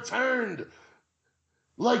has returned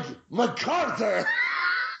like MacArthur.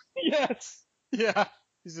 Yes. Yeah.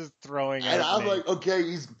 He's just throwing and I'm like, okay,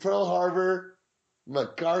 he's Pearl Harbor,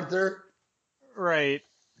 MacArthur. Right.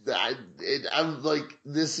 I'm like,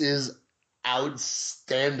 this is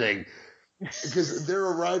outstanding. Because they're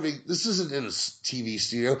arriving. This isn't in a TV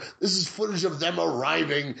studio. This is footage of them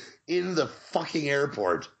arriving in the fucking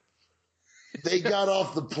airport. They got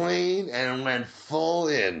off the plane and went full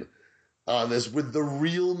in on this with the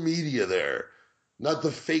real media there. Not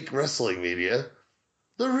the fake wrestling media.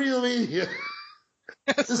 The real media.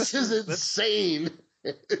 This is insane.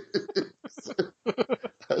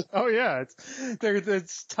 Oh yeah,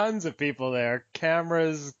 there's tons of people there,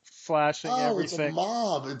 cameras flashing, everything. It's a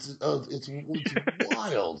mob. It's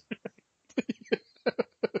wild.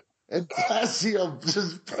 And Blassie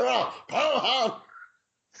just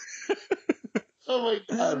Oh my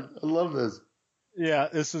God, I love this. Yeah,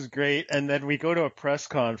 this is great. And then we go to a press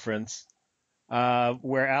conference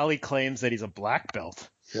where Ali claims that he's a black belt.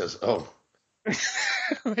 Yes. Oh,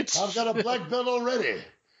 Which, I've got a black belt already.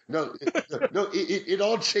 No, it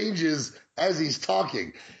all changes as he's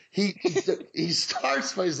talking. He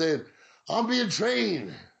starts by saying, "I'm being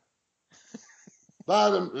trained by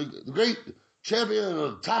the great champion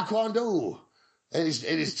of Taekwondo, and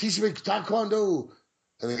he's teaching me Taekwondo."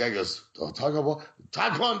 And the guy goes, "Oh,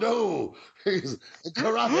 Taekwondo, he's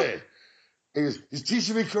karate. He's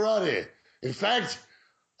teaching me karate. In fact,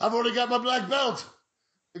 I've already got my black belt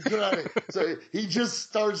in karate." So he just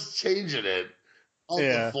starts changing it on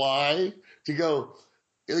the fly to go,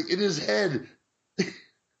 like, in his head.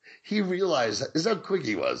 He realized, this is how quick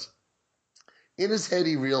he was. In his head,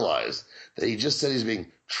 he realized that he just said he's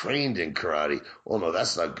being trained in karate. Well, no,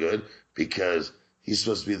 that's not good, because he's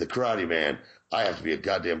supposed to be the karate man. I have to be a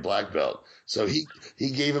goddamn black belt. So he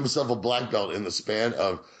gave himself a black belt in the span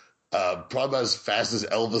of probably about as fast as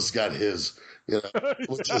Elvis got his,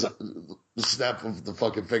 which is the snap of the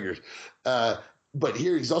fucking fingers. But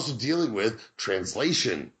here he's also dealing with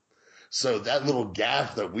translation. So that little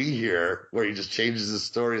gaffe that we hear, where he just changes his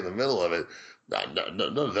story in the middle of it, that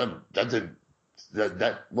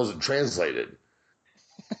wasn't translated.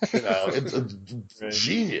 It's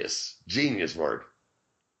genius work.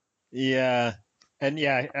 Yeah. And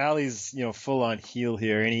yeah, Ali's, full on heel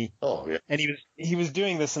here. And he was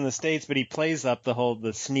doing this in the States, but he plays up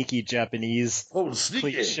the sneaky Japanese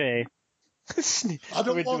cliche. I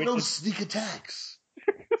don't want no sneak attacks.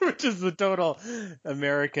 Which is the total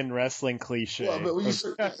American wrestling cliche. Well, but no,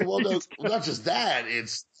 not just that.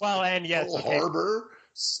 It's and yes, Harbor,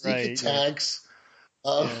 sneak attacks.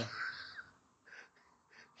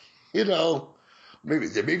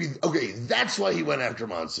 Maybe okay. That's why he went after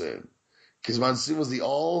Monsoon, because Monsoon was the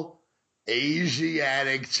all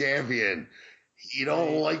Asiatic champion. He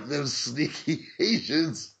don't like them sneaky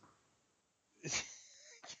Asians.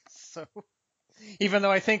 So, even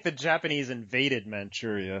though I think the Japanese invaded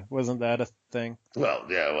Manchuria, wasn't that a thing? Well,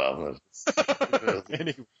 yeah,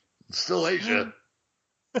 Anyway. Still Asia.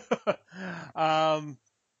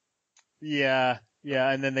 Yeah,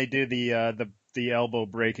 and then they do the elbow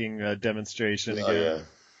breaking demonstration again. Yeah.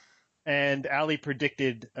 And Ali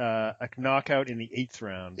predicted a knockout in the 8th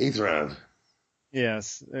round. 8th round.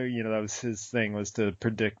 Yes, that was his thing, was to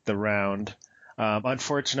predict the round.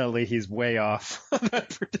 Unfortunately, he's way off on that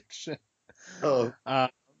prediction. Oh. I'm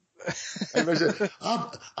going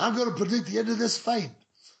to predict the end of this fight.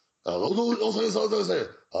 How are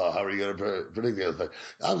you going to predict the other fight?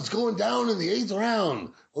 I was going down in the 8th round.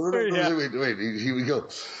 Wait, here we go.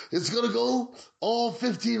 It's going to go all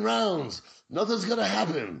 15 rounds. Nothing's going to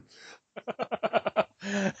happen.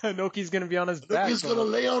 Inoki's going to be on his back. Inoki's going to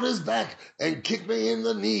lay on his back and kick me in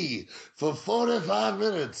the knee for 45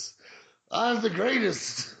 minutes. I'm the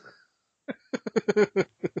greatest.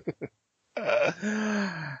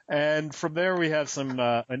 And from there we have some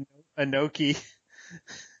Inoki.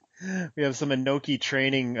 We have some Inoki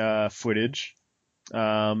training footage. We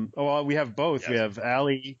have both. Yes. We have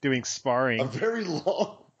Ali doing sparring. A very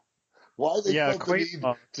long. Why they felt the need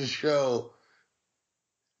to show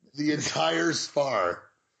the entire spar.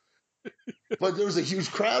 But there was a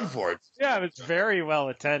huge crowd for it. Yeah, it was very well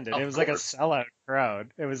attended. It was like a sellout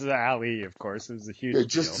crowd. It was Ali, of course. It was a huge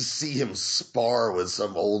just deal. To see him spar with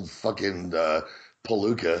some old fucking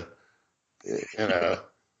palooka,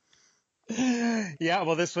 Yeah,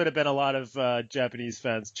 well, this would have been a lot of Japanese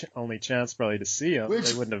fans' only chance probably to see him.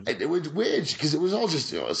 They wouldn't have. Because it was all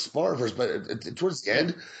just a spar first, but towards the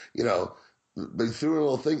end, they threw a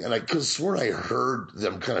little thing, and I could have sworn I heard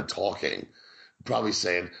them kind of talking, probably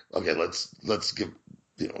saying, "Okay, let's give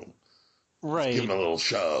right, give him a little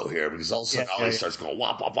show here," because all of a sudden Ali starts going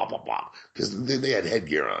wop wop wop wop wop, because they had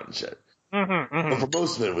headgear on and shit. But for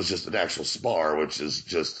most of it was just an actual spar, which is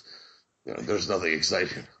just there's nothing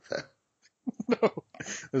exciting about that. No,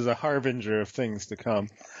 there's a harbinger of things to come.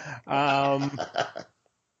 And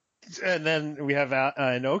then we have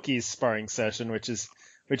Inoki's sparring session, which is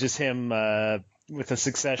him with a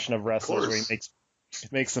succession of wrestlers where he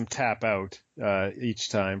makes them tap out each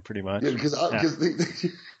time, pretty much. Yeah, because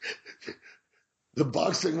the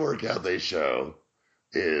boxing workout they show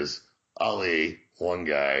is Ali, one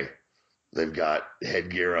guy. They've got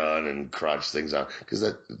headgear on and crotch things on, because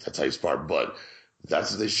that's how you spar. But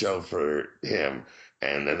that's what they show for him,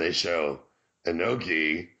 and then they show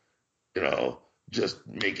Inoki, just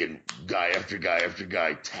making guy after guy after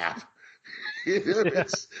guy tap.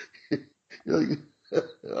 It's,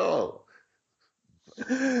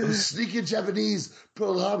 those sneaky Japanese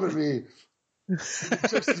Pearl Harbor me.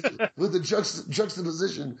 with the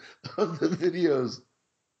juxtaposition of the videos.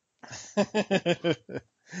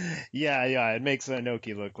 Yeah, it makes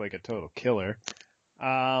Inoki look like a total killer.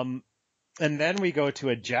 And then we go to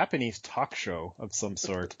a Japanese talk show of some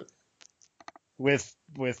sort with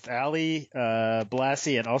Ali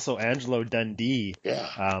Blassie and also Angelo Dundee.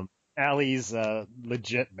 Yeah. Ali's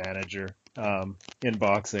legit manager in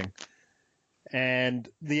boxing. And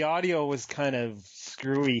the audio was kind of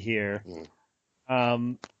screwy here.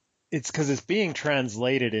 It's because it's being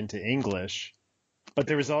translated into English. But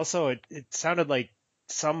there was also, it sounded like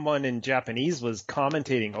someone in Japanese was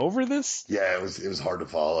commentating over this. Yeah, it was hard to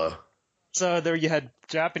follow. So there you had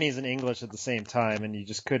Japanese and English at the same time, and you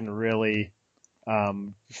just couldn't really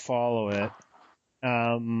follow it.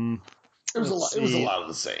 It was a lot of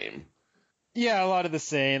the same. Yeah, a lot of the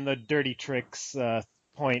same. The dirty tricks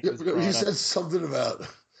point. Yeah, he said something about,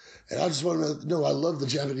 and I just want to know, I love the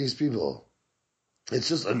Japanese people. It's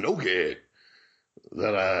just Inoki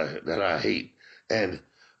that I hate. And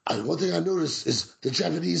one thing I noticed is the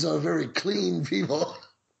Japanese are very clean people.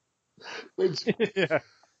 Which, yeah.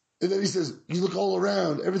 And then he says, you look all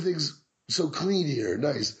around, everything's so clean here,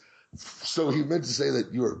 nice. So he meant to say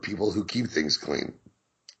that you are people who keep things clean.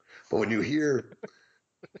 But when you hear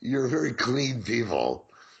you're very clean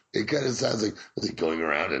people, it kind of sounds like going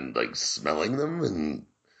around and like smelling them and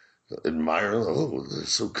admiring, oh, they're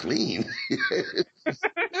so clean. And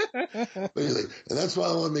that's why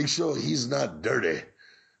I want to make sure he's not dirty. I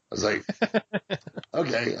was like,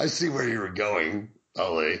 okay, I see where you were going,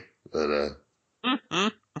 Ali. But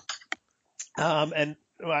and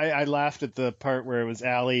I laughed at the part where it was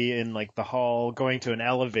Ali in like the hall going to an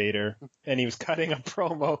elevator and he was cutting a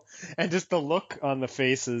promo, and just the look on the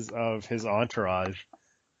faces of his entourage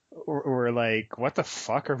were like, what the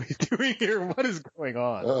fuck are we doing here? What is going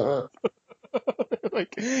on?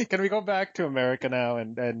 Like, can we go back to America now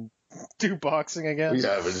and do boxing again?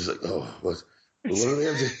 Yeah, but it's like, oh, what do we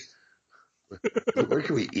have to, where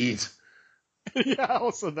can we eat? Yeah,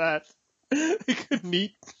 also that. They couldn't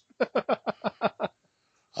eat.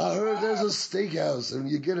 I heard there's a steakhouse and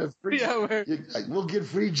you get a free, we'll get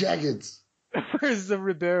free jackets. Where's the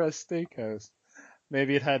Ribera Steakhouse?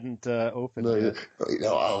 Maybe it hadn't opened yet.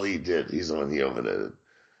 No, Ali did. He's the one he opened it.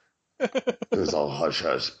 It was all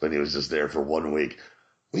hush-hush when he was just there for 1 week.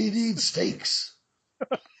 We need steaks.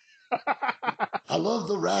 I love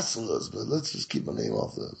the wrestlers, but let's just keep my name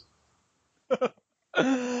off this.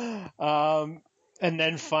 And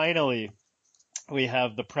then finally, we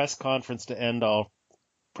have the press conference to end all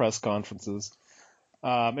press conferences.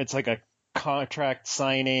 It's like a contract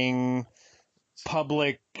signing,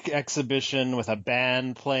 public exhibition with a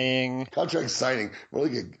band playing. Contract signing, more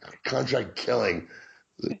like a contract killing.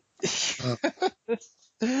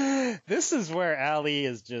 This is where Ali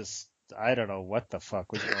is just, I don't know what the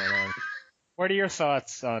fuck was going on. What are your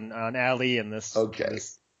thoughts on Ali and this? Okay.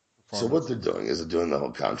 So what they're doing is they're doing the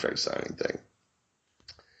whole contract signing thing.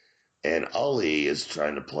 And Ali is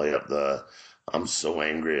trying to play up I'm so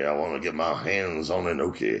angry, I want to get my hands on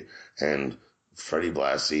Inoki. And Freddie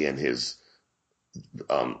Blassie and his,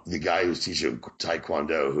 the guy who's teaching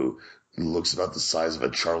Taekwondo, who looks about the size of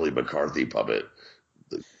a Charlie McCarthy puppet,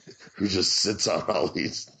 who just sits on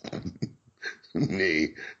Ali's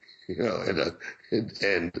knee,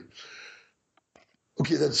 and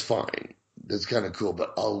okay, that's fine. That's kind of cool.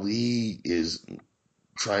 But Ali is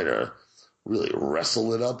trying to really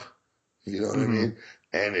wrestle it up. You know what I mean?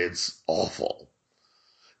 And it's awful.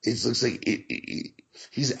 It looks like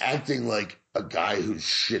he's acting like a guy who's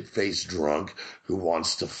shit-faced drunk who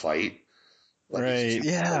wants to fight. Like right.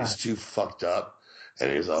 He's too fucked up.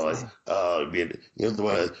 And he's all like, the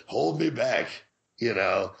one that, hold me back,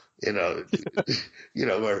 where you're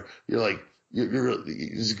like,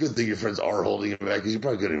 it's a good thing your friends are holding him back because you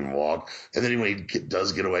probably couldn't even walk. And then when he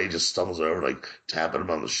does get away, he just stumbles over, like tapping him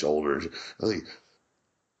on the shoulder. I was like,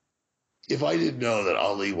 if I didn't know that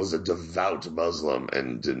Ali was a devout Muslim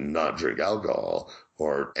and did not drink alcohol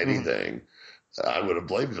or anything, I would have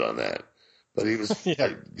blamed it on that. But he was,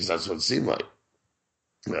 because that's what it seemed like.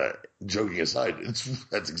 Joking aside,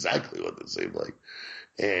 that's exactly what it seemed like.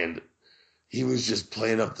 And he was just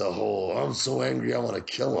playing up the whole, I'm so angry, I want to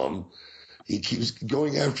kill him. He keeps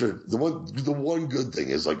going after the one good thing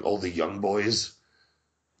is like all the young boys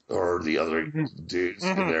or the other dudes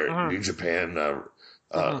in their New Japan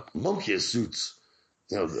monkey suits,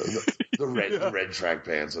 the red track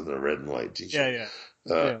pants and the red and white t-shirt.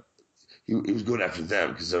 He was going after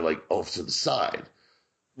them because they're like off to the side.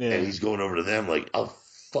 And he's going over to them like, I'll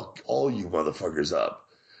fuck all you motherfuckers up.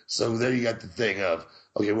 So there you got the thing of,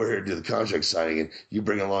 okay, we're here to do the contract signing and you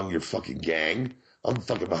bring along your fucking gang. I'm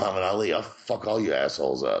fucking Muhammad Ali. I'll fuck all you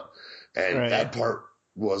assholes up. And that part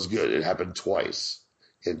was good. It happened twice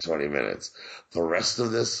in 20 minutes. The rest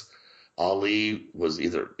of this, Ali was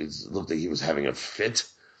it looked like he was having a fit.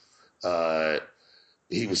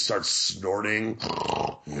 He would start snorting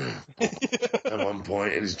at one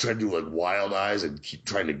point, and he's trying to do like wild eyes and keep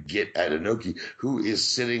trying to get at Inoki, who is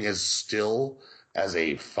sitting as still as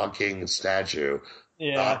a fucking statue,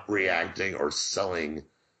 not reacting or selling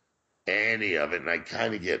any of it. And I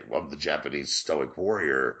kind of get the Japanese stoic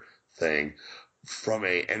warrior thing from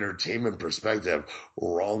a entertainment perspective.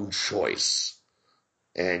 Wrong choice.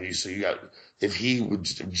 And you got, if he would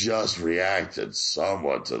just reacted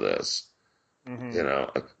somewhat to this,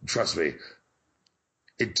 trust me,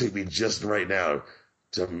 it took me just right now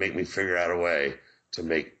to make me figure out a way to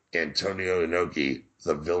make Antonio Inoki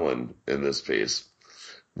the villain in this piece.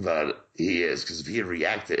 But he is, because if he had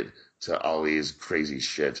reacted to Ali's crazy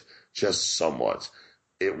shit just somewhat,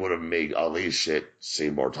 it would have made Ali's shit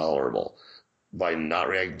seem more tolerable. By not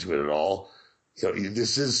reacting to it at all,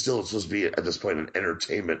 this is still supposed to be, at this point, an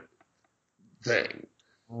entertainment thing.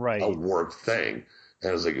 Right. A work thing. And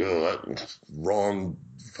I was like, that wrong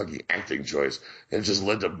fucking acting choice. And it just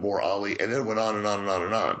led to more Ali, and then it went on and on and on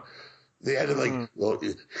and on. They had to,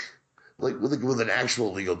 with an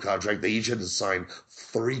actual legal contract, they each had to sign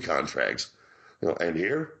 3 contracts. And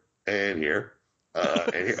here, and here,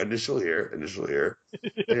 and here, initial here.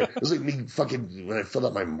 It was like me fucking, when I filled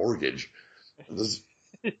out my mortgage.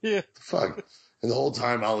 Fuck. And the whole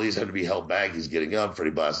time Ali's had to be held back. He's getting up. Freddie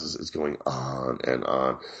Blas is going on and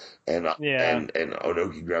on. And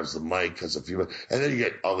Inoki grabs the mic because and then you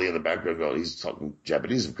get Ali in the background going, he's talking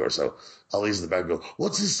Japanese, of course. So Ali's in the background going,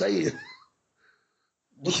 what's he saying?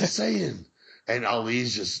 What's he saying? And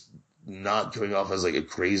Ali's just not coming off as like a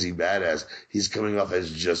crazy badass. He's coming off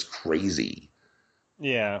as just crazy.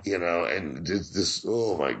 Yeah. And this,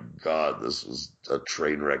 oh my God, this was a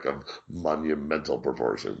train wreck of monumental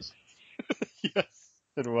proportions. Yes,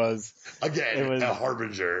 it was. Again, a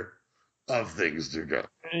harbinger of things to come.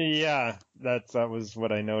 Yeah, that was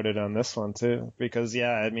what I noted on this one too. Because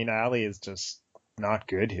Ali is just not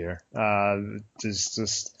good here.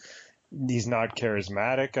 Just he's not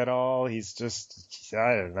charismatic at all. He's just,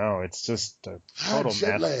 I don't know. It's just a total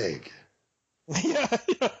mess. Yeah.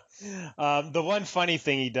 The one funny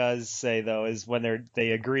thing he does say though is when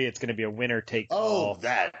they agree it's going to be a winner take all. Oh,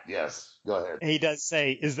 that, yes. Go ahead. He does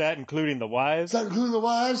say, "Is that including the wives?" Is that including the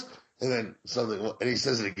wives? And then and he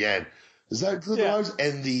says it again. Is that including the wives?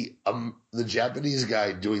 And the Japanese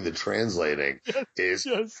guy doing the translating is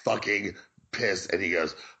fucking pissed, and he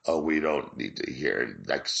goes, "Oh, we don't need to hear it."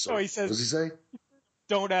 Like, so, he says, what does he say?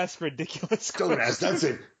 Don't ask ridiculous questions. Don't ask. That's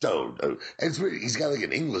it. Don't. And it's weird. He's got like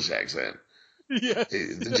an English accent. Yes.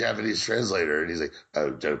 The Japanese translator, and he's like,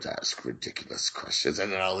 "Oh, don't ask ridiculous questions."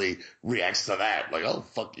 And then Ali reacts to that, like, "Oh,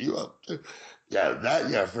 fuck you up."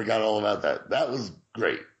 I forgot all about that. That was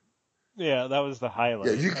great. Yeah, that was the highlight.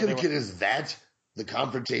 Yeah, you could have get as the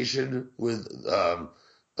confrontation with the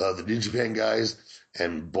New Japan guys,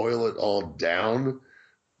 and boil it all down.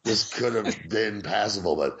 This could have been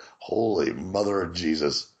passable, but holy mother of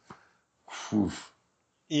Jesus. Whew.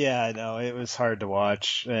 Yeah, I know. It was hard to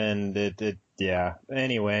watch, and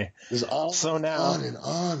anyway. It was on and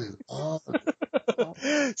on and on.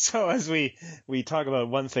 So as we talk about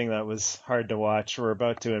one thing that was hard to watch, we're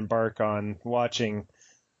about to embark on watching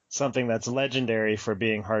something that's legendary for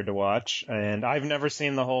being hard to watch, and I've never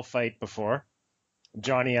seen the whole fight before.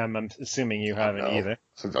 Johnny, I'm assuming you haven't either.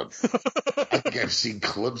 I think I've seen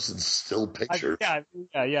clips and still pictures.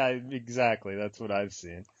 Yeah, exactly. That's what I've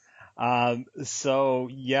seen. So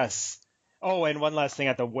yes. Oh, and one last thing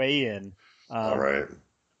at the weigh-in. All right.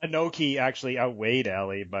 Inoki actually outweighed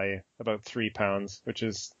Ali by about 3 pounds, which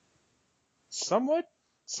is somewhat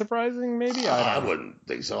surprising, maybe. I wouldn't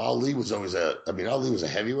think so. Ali was always Ali was a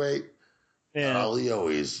heavyweight. Yeah. Ali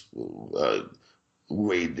always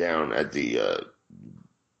weighed down at the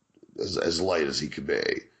as light as he could be,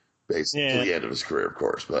 basically to the end of his career, of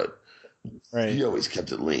course. But he always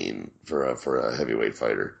kept it lean for a heavyweight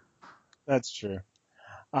fighter. That's true.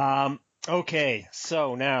 Okay,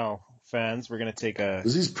 so now, fans, we're gonna take a.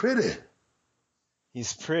 'Cause he's pretty.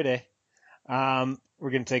 He's pretty. We're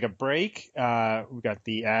going to take a break. We've got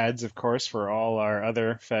the ads, of course, for all our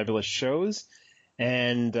other fabulous shows.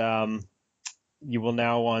 And you will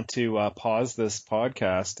now want to pause this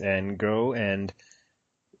podcast and go and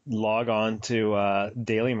log on to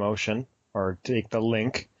Dailymotion or take the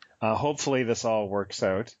link. Hopefully this all works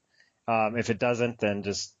out. If it doesn't, then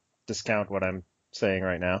just discount what I'm saying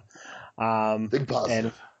right now. Think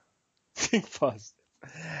positive. Think positive.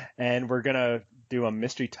 And we're going to do a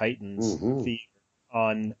Mystery Titans theme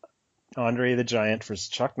on Andre the Giant versus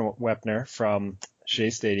Chuck Wepner from Shea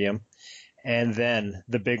Stadium. And then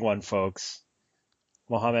the big one, folks,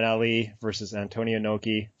 Muhammad Ali versus Antonio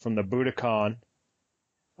Inoki from the Budokan.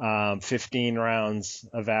 15 rounds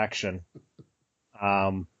of action.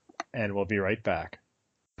 And we'll be right back.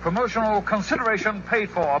 Promotional consideration paid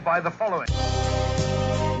for by the following.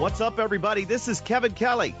 What's up, everybody? This is Kevin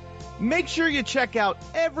Kelly. Make sure you check out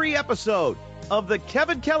every episode of The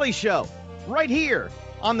Kevin Kelly Show right here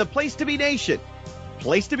on the Place to Be Nation.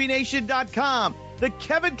 PlaceToBeNation.com. The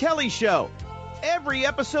Kevin Kelly Show. Every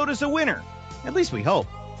episode is a winner. At least we hope.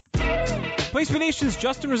 Place to Be Nation's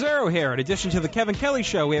Justin Rosero here. In addition to The Kevin Kelly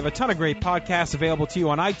Show, we have a ton of great podcasts available to you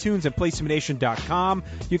on iTunes and PlaceToBeNation.com.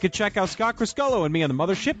 You can check out Scott Criscullo and me on the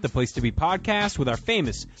Mothership, the Place to Be podcast, with our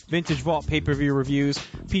famous Vintage Vault pay-per-view reviews.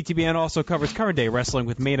 PTBN also covers current day wrestling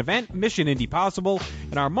with Main Event, Mission Indie Possible,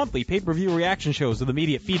 and our monthly pay-per-view reaction shows with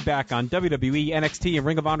immediate feedback on WWE, NXT, and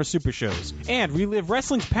Ring of Honor Super Shows. And relive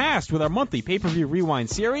wrestling's past with our monthly pay-per-view rewind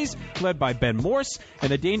series, led by Ben Morse,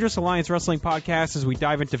 and the Dangerous Alliance Wrestling podcast as we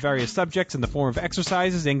dive into various subjects in the form of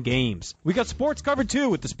exercises and games. We got sports covered too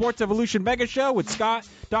with the Sports Evolution Mega Show with Scott,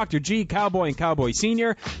 Dr. G, Cowboy, and Cowboy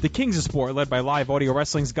Sr., the Kings of Sport led by Live Audio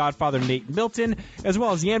Wrestling's Godfather Nate Milton, as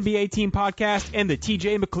well as the NBA Team Podcast and the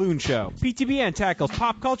TJ McClune Show. PTBN tackles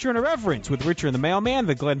pop culture and irreverence with Richard and the Mailman,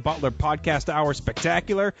 the Glenn Butler Podcast Hour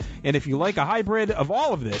Spectacular, and if you like a hybrid of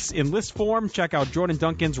all of this in list form, check out Jordan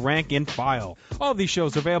Duncan's Rank and File. All of these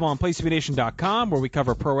shows are available on PlaceToBeNation.com, where we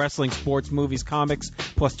cover pro wrestling, sports, movies, comics,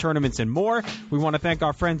 plus tournaments and more. We want to thank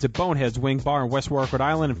our friends at Bonehead's Wing Bar in West Warwick, Rhode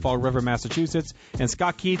Island and Fall River, Massachusetts, and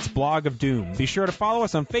Scott Keith's Blog of Doom. Be sure to follow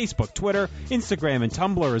us on Facebook, Twitter, Instagram, and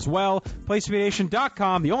Tumblr as well.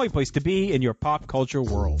 PlaceToBeNation.com, the only place to be in your pop culture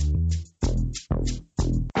world.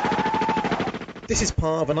 This is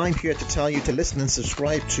Parv, and I'm here to tell you to listen and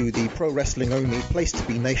subscribe to the Pro Wrestling Only Place to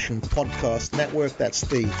Be Nation podcast network. That's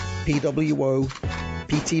the PWO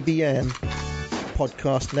PTBN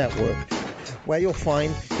podcast network, where you'll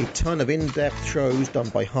find a ton of in-depth shows done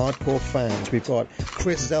by hardcore fans. We've got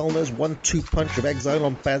Chris Zellner's 1-2 punch of Exile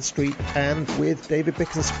on Bad Street, and with David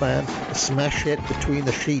Bixenspan, a smash hit Between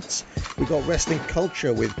the Sheets. We've got Wrestling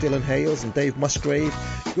Culture with Dylan Hales and Dave Musgrave,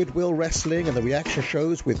 Goodwill Wrestling and the reaction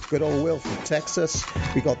shows with Good Old Will from Texas.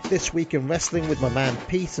 We got This Week in Wrestling with my man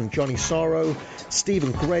Pete and Johnny Sorrow,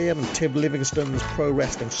 Stephen Graham and Tim Livingston's Pro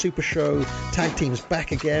Wrestling Super Show, Tag Teams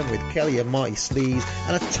Back Again with Kelly and Marty Sleaze,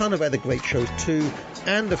 and a ton of other great shows too.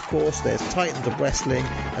 And of course there's Titans of Wrestling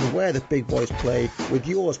and Where the Big Boys Play with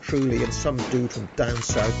yours truly and some dude from down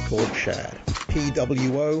south called Chad.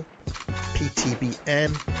 PWO PTBN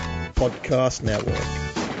Podcast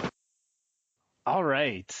Network. All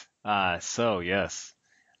right. So yes,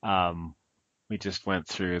 we just went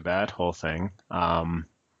through that whole thing.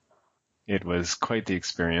 It was quite the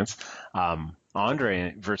experience.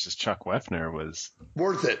 Andre versus Chuck Wepner was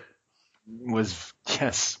Worth it. Was,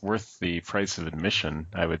 yes, worth the price of admission,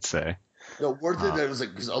 I would say. No, worth it. It was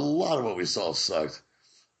like, 'cause a lot of what we saw sucked.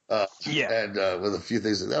 Yeah. And with a few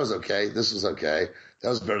things, that was okay. This was okay. That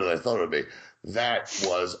was better than I thought it would be. That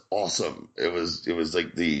was awesome. It was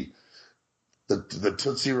like the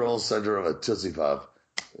Tootsie Roll center of a Tootsie Pop.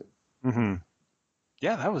 Mm-hmm.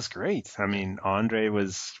 Yeah, that was great. I mean, Andre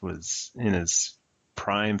was in his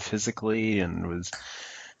prime physically and was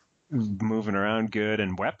moving around good,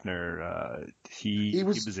 and Wepner, he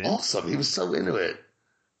was in. Awesome. He was so into it.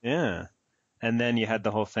 Yeah. And then you had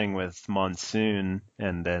the whole thing with Monsoon,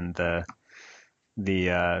 and then the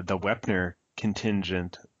Wepner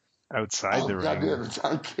contingent outside the ring. Yeah, the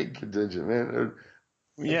Don King contingent, man.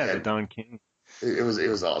 Yeah, the Don King. It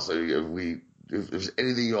was awesome. If there's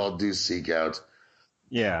anything you all do seek out,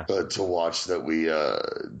 yeah, to watch that we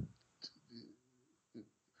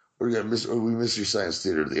miss your Science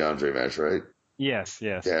Theater, the Andre match, right? Yes.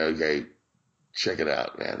 Yeah, okay. Check it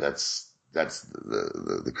out, man. That's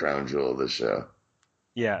the crown jewel of the show.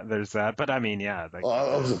 Yeah, there's that. But I mean, yeah.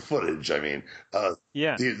 Of the footage, I mean.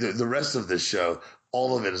 Yeah. The rest of this show,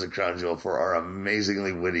 all of it is a crown jewel for our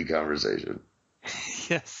amazingly witty conversation.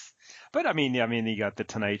 Yes. But I mean, you got the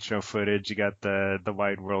Tonight Show footage, you got the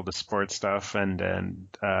Wide World of Sports stuff, and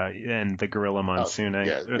the Gorilla Monsoon.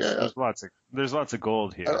 There's lots of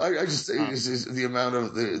gold here. I just it's the amount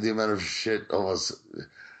of shit almost.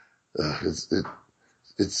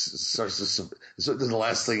 It starts to. It's the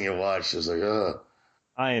last thing you watch is like,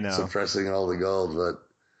 I know, suppressing all the gold, but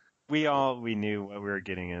we knew what we were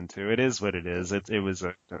getting into. It is what it is. It was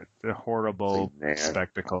a horrible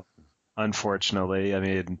spectacle. Unfortunately, I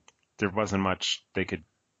mean, there wasn't much they could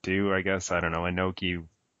do, I guess. I don't know. Inoki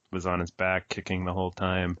was on his back kicking the whole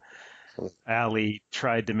time. Ali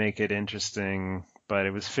tried to make it interesting, but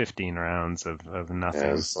it was 15 rounds of nothing.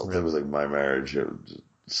 Yeah, it was like my marriage. It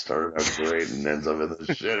started out great and ends up in the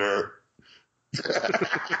shitter.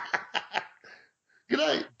 Good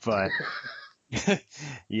night. But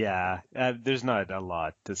yeah, there's not a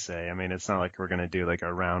lot to say. I mean, it's not like we're going to do like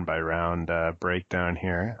a round by round breakdown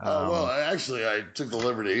here. Well, actually, I took the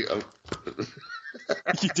liberty of.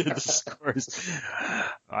 You did the scores.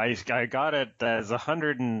 I got it as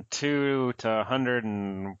 102 to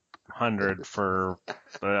 100 for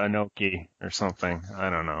Inoki or something. I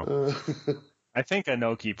don't know. I think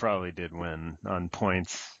Inoki probably did win on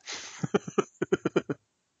points.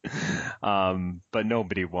 But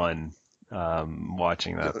nobody won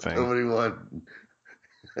watching that thing. Nobody won.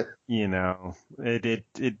 You know, it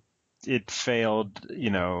failed, you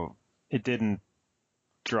know, it didn't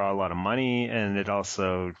draw a lot of money, and it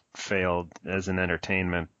also failed as an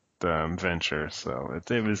entertainment venture. So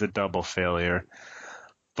it was a double failure.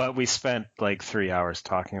 But we spent like 3 hours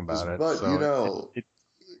talking about it. But so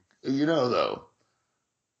though,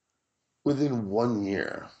 within 1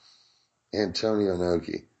 year, Antonio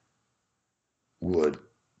Inoki would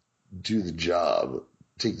do the job,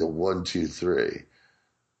 take the 1, 2, 3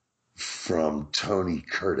 from Tony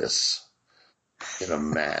Curtis in a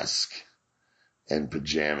mask and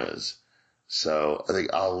pajamas. So I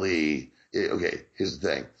think Ali. Okay, here's the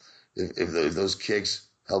thing: if those kicks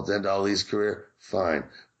helped end Ali's career, fine.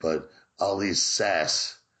 But Ali's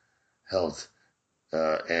sass helped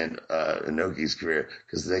end Inoki's career,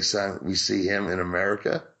 because the next time we see him in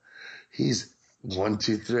America, he's 1,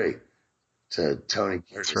 2, 3 to Tony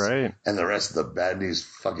Curtis. That's right. And the rest of the bad news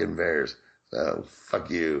fucking Bears. So fuck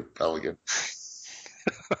you, Pelican.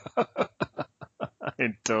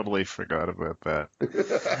 I totally forgot about that.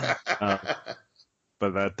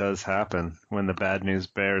 But that does happen when the bad news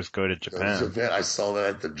Bears go to Japan. I saw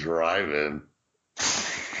that at the drive-in.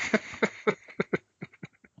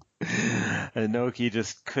 Inoki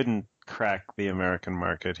just couldn't crack the American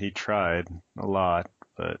market. He tried a lot,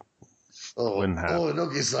 but wouldn't happen.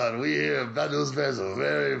 Inoki-san, we hear bad news Bears are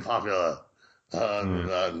very popular.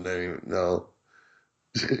 No.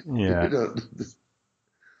 Yeah.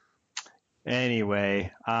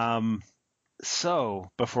 Anyway,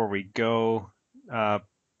 so before we go,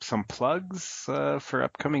 some plugs for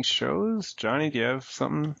upcoming shows. Johnny, do you have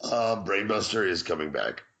something? Brainbuster is coming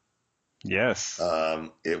back. Yes.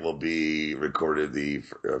 It will be recorded the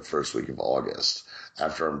first week of August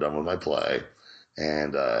after I'm done with my play,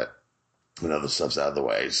 and the stuff's out of the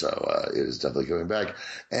way. So it is definitely coming back.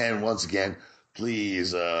 And once again,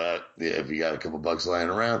 please, if you got a couple bucks lying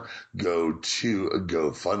around, go to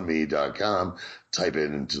GoFundMe.com, type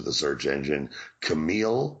it into the search engine,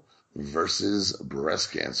 Camille versus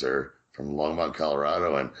breast cancer from Longmont,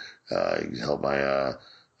 Colorado, and help my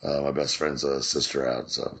my best friend's sister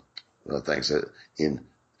out. So thanks.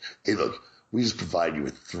 Hey, look, we just provide you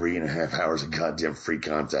with 3.5 hours of goddamn free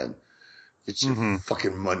content. Get your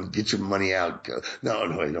fucking money. Get your money out. No,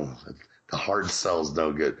 I don't. The hard sell's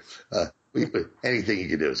no good. Anything you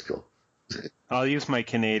can do is cool. I'll use my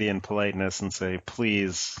Canadian politeness and say,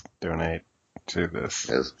 please donate to this.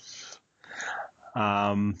 Yes.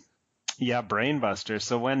 Yeah, Brainbuster.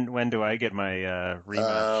 So when do I get my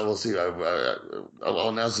rematch? We'll see. I'll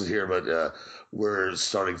announce it here, but we're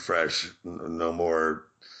starting fresh. No more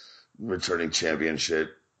returning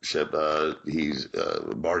championship.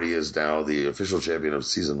 Marty is now the official champion of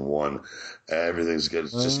season 1. Everything's good.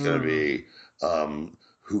 It's just going to be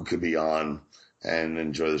who could be on and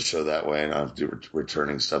enjoy the show that way, and I'll do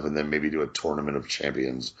returning stuff, and then maybe do a tournament of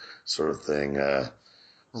champions sort of thing at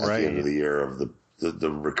the end of the year of the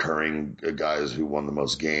recurring guys who won the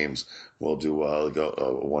most games. We'll do a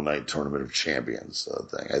one-night tournament of champions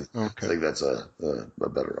thing. I think that's a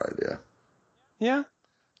better idea. Yeah.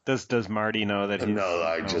 Does Marty know that he's... No,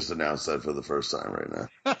 I just announced that for the first time right now.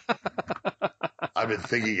 I've been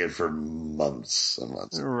thinking it for months and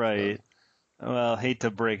months. Right. Well, hate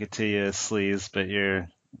to break it to you, Sleaze, but you're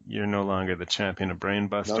no longer the champion of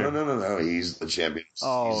Brainbuster. No. He's the champion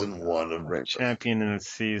of season 1 of Brainbuster. Champion in a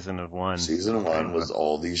season of 1. Season 1 was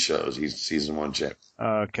all these shows. He's season 1 champion.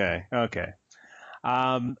 Okay.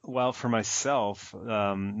 Well, for myself,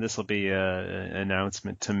 this will be an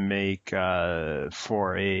announcement to make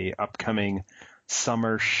for a upcoming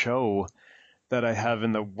summer show that I have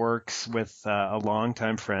in the works with a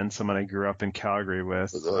longtime friend, someone I grew up in Calgary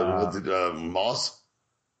with. Moss?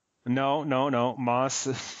 No. Moss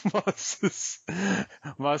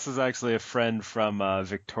is actually a friend from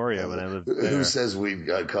Victoria when I lived there. Who says weed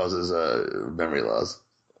causes memory loss?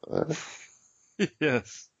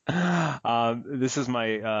 Yes. This is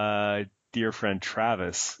my dear friend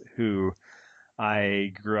Travis, who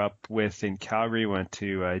I grew up with in Calgary, went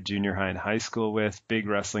to junior high and high school with, big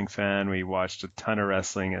wrestling fan. We watched a ton of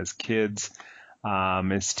wrestling as kids,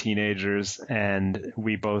 as teenagers, and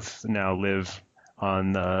we both now live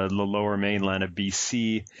on the lower mainland of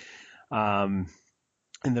BC,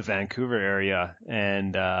 in the Vancouver area,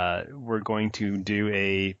 and we're going to do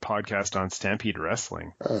a podcast on Stampede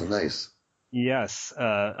Wrestling. Oh, nice. Yes,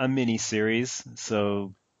 a mini series,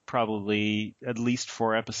 so probably at least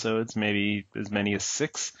 4 episodes, maybe as many as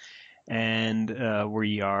 6. And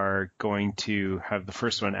we are going to have the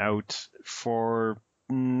first one out for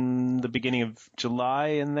the beginning of July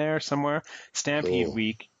in there somewhere. Stampede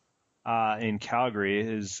Week in Calgary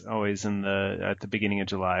is always at the beginning of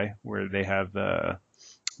July, where they have the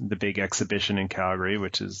big exhibition in Calgary,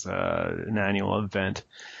 which is an annual event.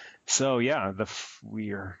 So yeah,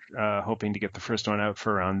 we are hoping to get the first one out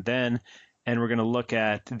for around then. And we're going to look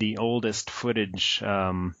at the oldest footage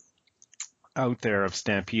out there of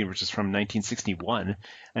Stampede, which is from 1961,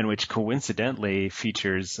 and which coincidentally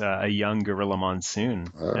features a young Gorilla Monsoon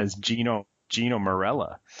as Gino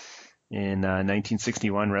Marella in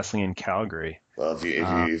 1961 wrestling in Calgary. Well,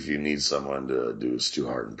 if you need someone to do a Stu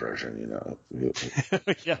Hart impression, you know.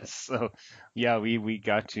 Yes. So yeah, we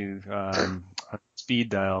got you on speed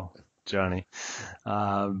dial, Johnny.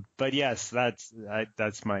 But yes, that's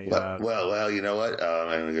my. Well, you know what?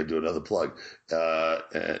 I'm going to do another plug.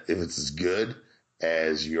 If it's as good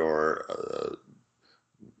as your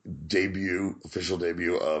official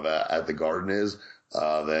debut of At the Garden is,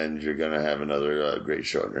 then you're going to have another great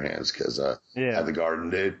show in your hands, because At the Garden,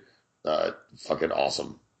 dude, fucking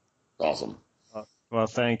awesome. Well,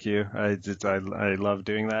 thank you. I love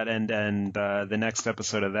doing that, and the next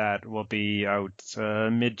episode of that will be out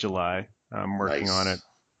mid-July. I'm working on it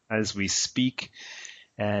as we speak,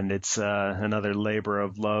 and it's another labor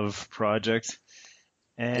of love project.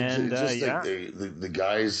 And like the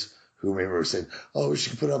guys who maybe were saying, "Oh, we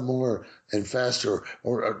should put out more and faster,"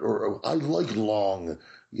 or I like long.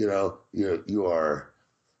 You are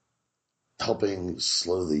helping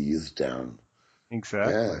slow the youth down.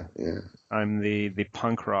 Exactly. Yeah. I'm the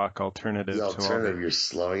punk rock alternative. You're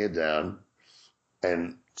slowing it down,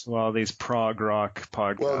 and to all these prog rock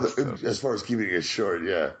podcasts. Well, as far as keeping it short,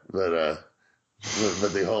 yeah, but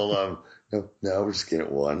the whole no, we're just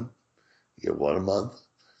getting one. You get one a month.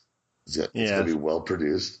 It's gonna be well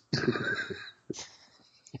produced,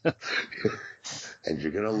 and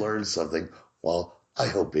you're gonna learn something while I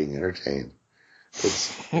hope being entertained.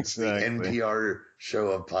 It's the NPR show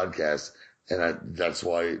of podcasts. And that's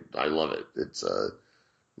why I love it. It's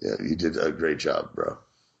you did a great job, bro.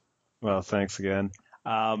 Well, thanks again.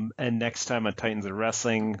 And next time on Titans of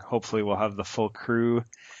Wrestling, hopefully we'll have the full crew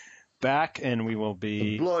back, and we will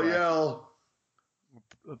be Bloyel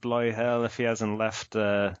if he hasn't left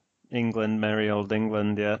England, merry old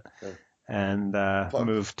England yet, and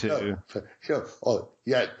moved to.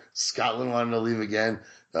 Scotland wanted to leave again.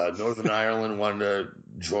 Northern Ireland wanted to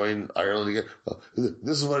join Ireland again.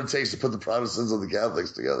 This is what it takes to put the Protestants and the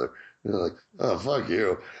Catholics together. You're like, oh, fuck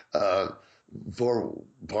you. Poor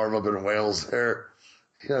Parv up in Wales there.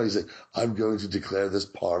 He's like, I'm going to declare this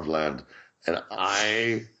Parv land, and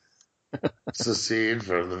I secede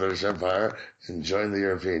from the British Empire and join the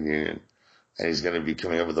European Union. And he's going to be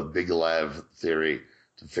coming up with a big lab theory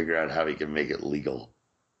to figure out how he can make it legal.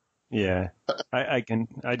 Yeah, I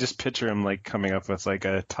just picture him like coming up with like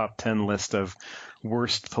a top 10 list of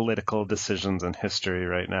worst political decisions in history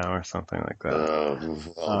right now or something like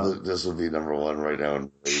that. This would be number one right now.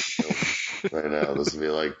 Right now, this would be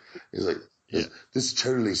like, he's like, this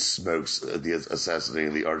totally smokes the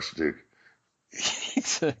assassinating the Archduke.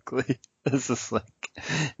 Exactly. This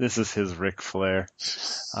is his Ric Flair.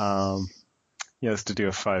 He has to do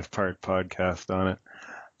a 5-part podcast on it.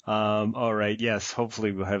 All right. Yes.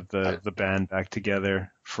 Hopefully we'll have the band back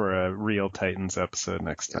together for a real Titans episode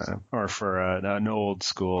next time, or for an old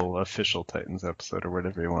school official Titans episode, or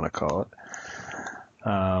whatever you want to call it.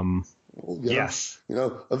 Yes.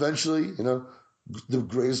 Eventually, the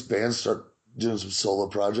greatest bands start doing some solo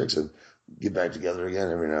projects and get back together again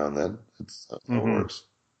every now and then. That's how it works.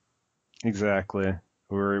 Exactly.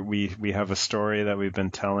 We have a story that we've been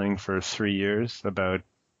telling for 3 years about,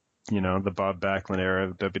 the Bob Backlund era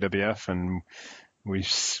of WWF, and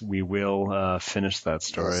we will finish that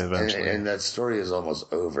story eventually. And that story is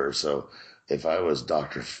almost over. So if I was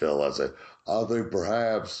Dr. Phil, I'd say, I think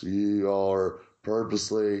perhaps you are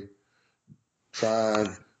purposely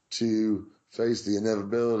trying to face the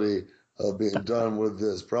inevitability of being done with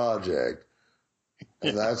this project.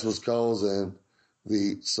 And that's what's causing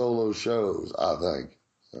the solo shows, I think.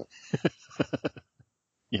 So.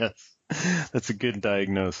 Yes, that's a good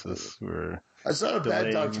diagnosis. I saw a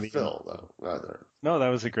bad Dr. Phil, though, rather. No, that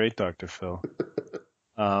was a great Dr. Phil.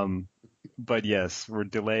 But yes, we're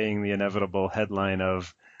delaying the inevitable headline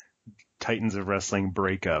of Titans of Wrestling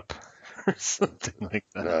breakup or something like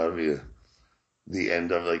that. That would be the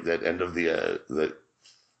end of the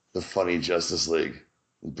funny Justice League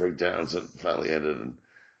breakdowns that finally ended, and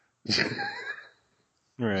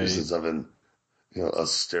right. just as I've been,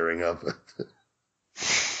 us staring up.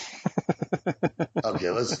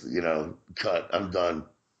 Okay, let's cut. I'm done.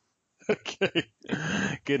 Okay.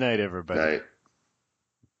 Good night, everybody. Night.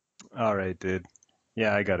 All right, dude.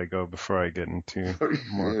 Yeah, I gotta go before I get into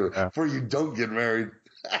more. Before you don't get married.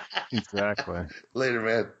 Exactly. Later,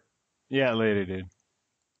 man. Yeah, later, dude.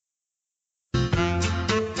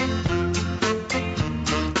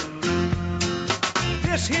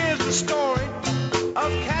 This here's the story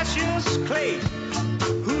of Cassius Clay,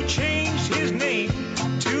 who changed his name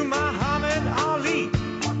to Muhammad Ali.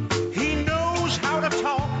 He knows how to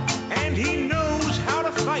talk and he knows how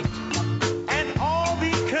to fight, and all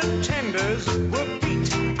the contenders were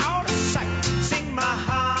beat out of sight. Sing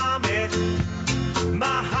Muhammad,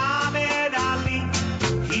 Muhammad Ali.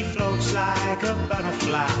 He floats like a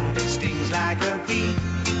butterfly, stings like a bee.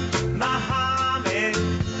 Muhammad,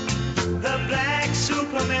 the black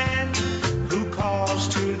Superman, who calls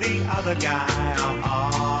to the other guy, Ali.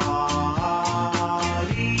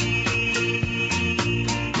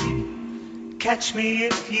 Catch me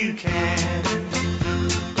if you can.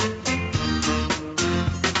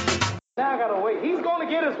 Now I gotta wait. He's gonna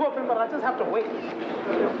get his whooping, but I just have to wait.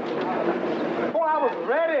 Boy, I was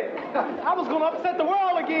ready. I was gonna upset the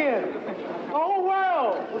world again. The whole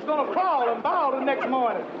world was gonna crawl and bow the next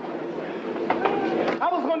morning. I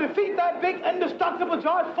was going to defeat that big, indestructible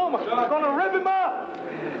George Foreman. I was going to rip him up.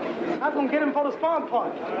 I was going to get him for the spawn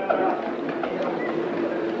punch.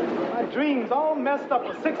 My dreams all messed up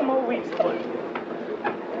for 6 more weeks.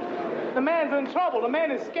 The man's in trouble. The man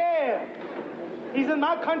is scared. He's in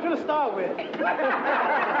my country to start with.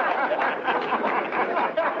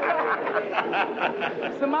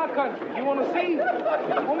 It's in my country. You want to see?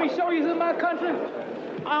 Want me to show you it's in my country?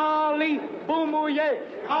 Ali Boumouye,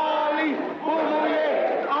 Ali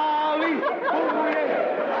Boumouye, Ali Boumouye.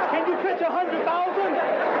 Can you pitch 100,000?